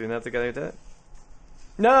 Is he not the guy who did it?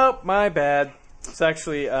 Nope, my bad. It's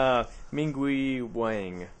actually Minghui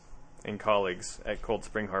Wang and colleagues at Cold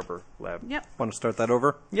Spring Harbor Lab. Yep. Want to start that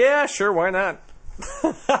over? Yeah, sure, why not?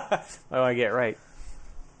 Oh, I get it right.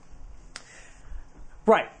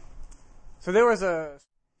 Right. So there was a...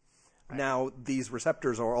 Now, these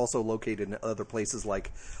receptors are also located in other places,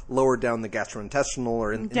 like lower down the gastrointestinal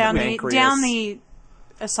or in the pancreas. Down the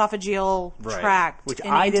esophageal tract. Which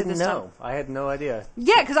and I into didn't the know. stomach. I had no idea.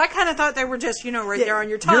 Yeah, because I kind of thought they were just, right there on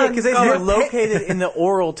your tongue. Because they're located in the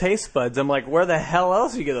oral taste buds. I'm like, where the hell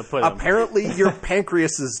else are you going to put them? Apparently, your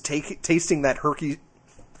pancreas is tasting that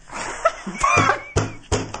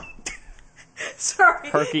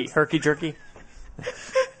Sorry. Herky jerky?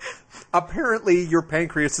 Apparently, your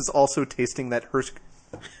pancreas is also tasting that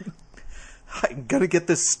I'm gonna get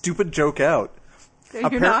this stupid joke out.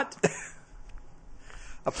 You're not?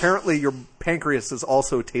 Apparently, your pancreas is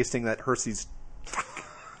also tasting that Hershey's...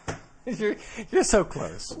 You're so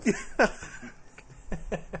close.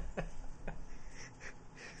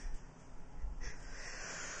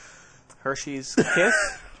 Hershey's Kiss?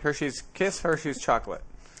 Hershey's Kiss, Hershey's Chocolate.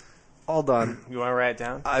 All done. You want to write it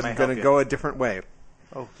down? I'm gonna go a different way.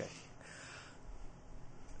 Okay.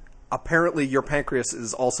 Apparently, your pancreas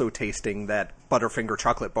is also tasting that Butterfinger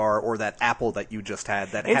chocolate bar or that apple that you just had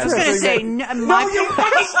that has... I was going to say...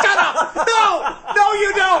 Shut up! No,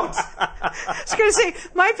 you don't! I was going to say,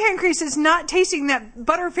 my pancreas is not tasting that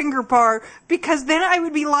Butterfinger bar because then I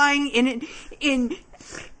would be lying in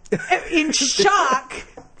shock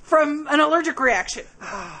from an allergic reaction.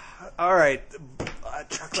 All right.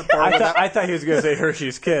 Chocolate bar. I thought he was going to say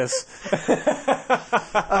Hershey's Kiss.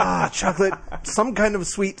 Chocolate. Some kind of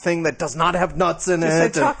sweet thing that does not have nuts in Just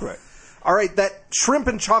it. say chocolate. All right, that shrimp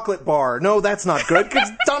and chocolate bar. No, that's not good because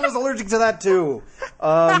Donna's allergic to that too.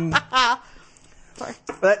 Sorry.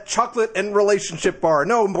 That chocolate and relationship bar.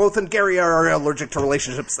 No, both and Gary are allergic to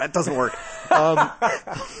relationships. That doesn't work.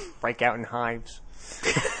 Break out in hives.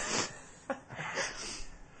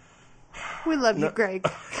 We love you, Greg.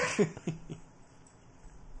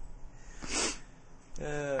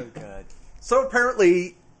 Oh, God. So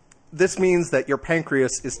apparently, this means that your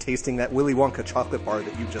pancreas is tasting that Willy Wonka chocolate bar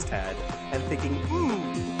that you just had and thinking,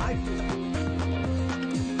 I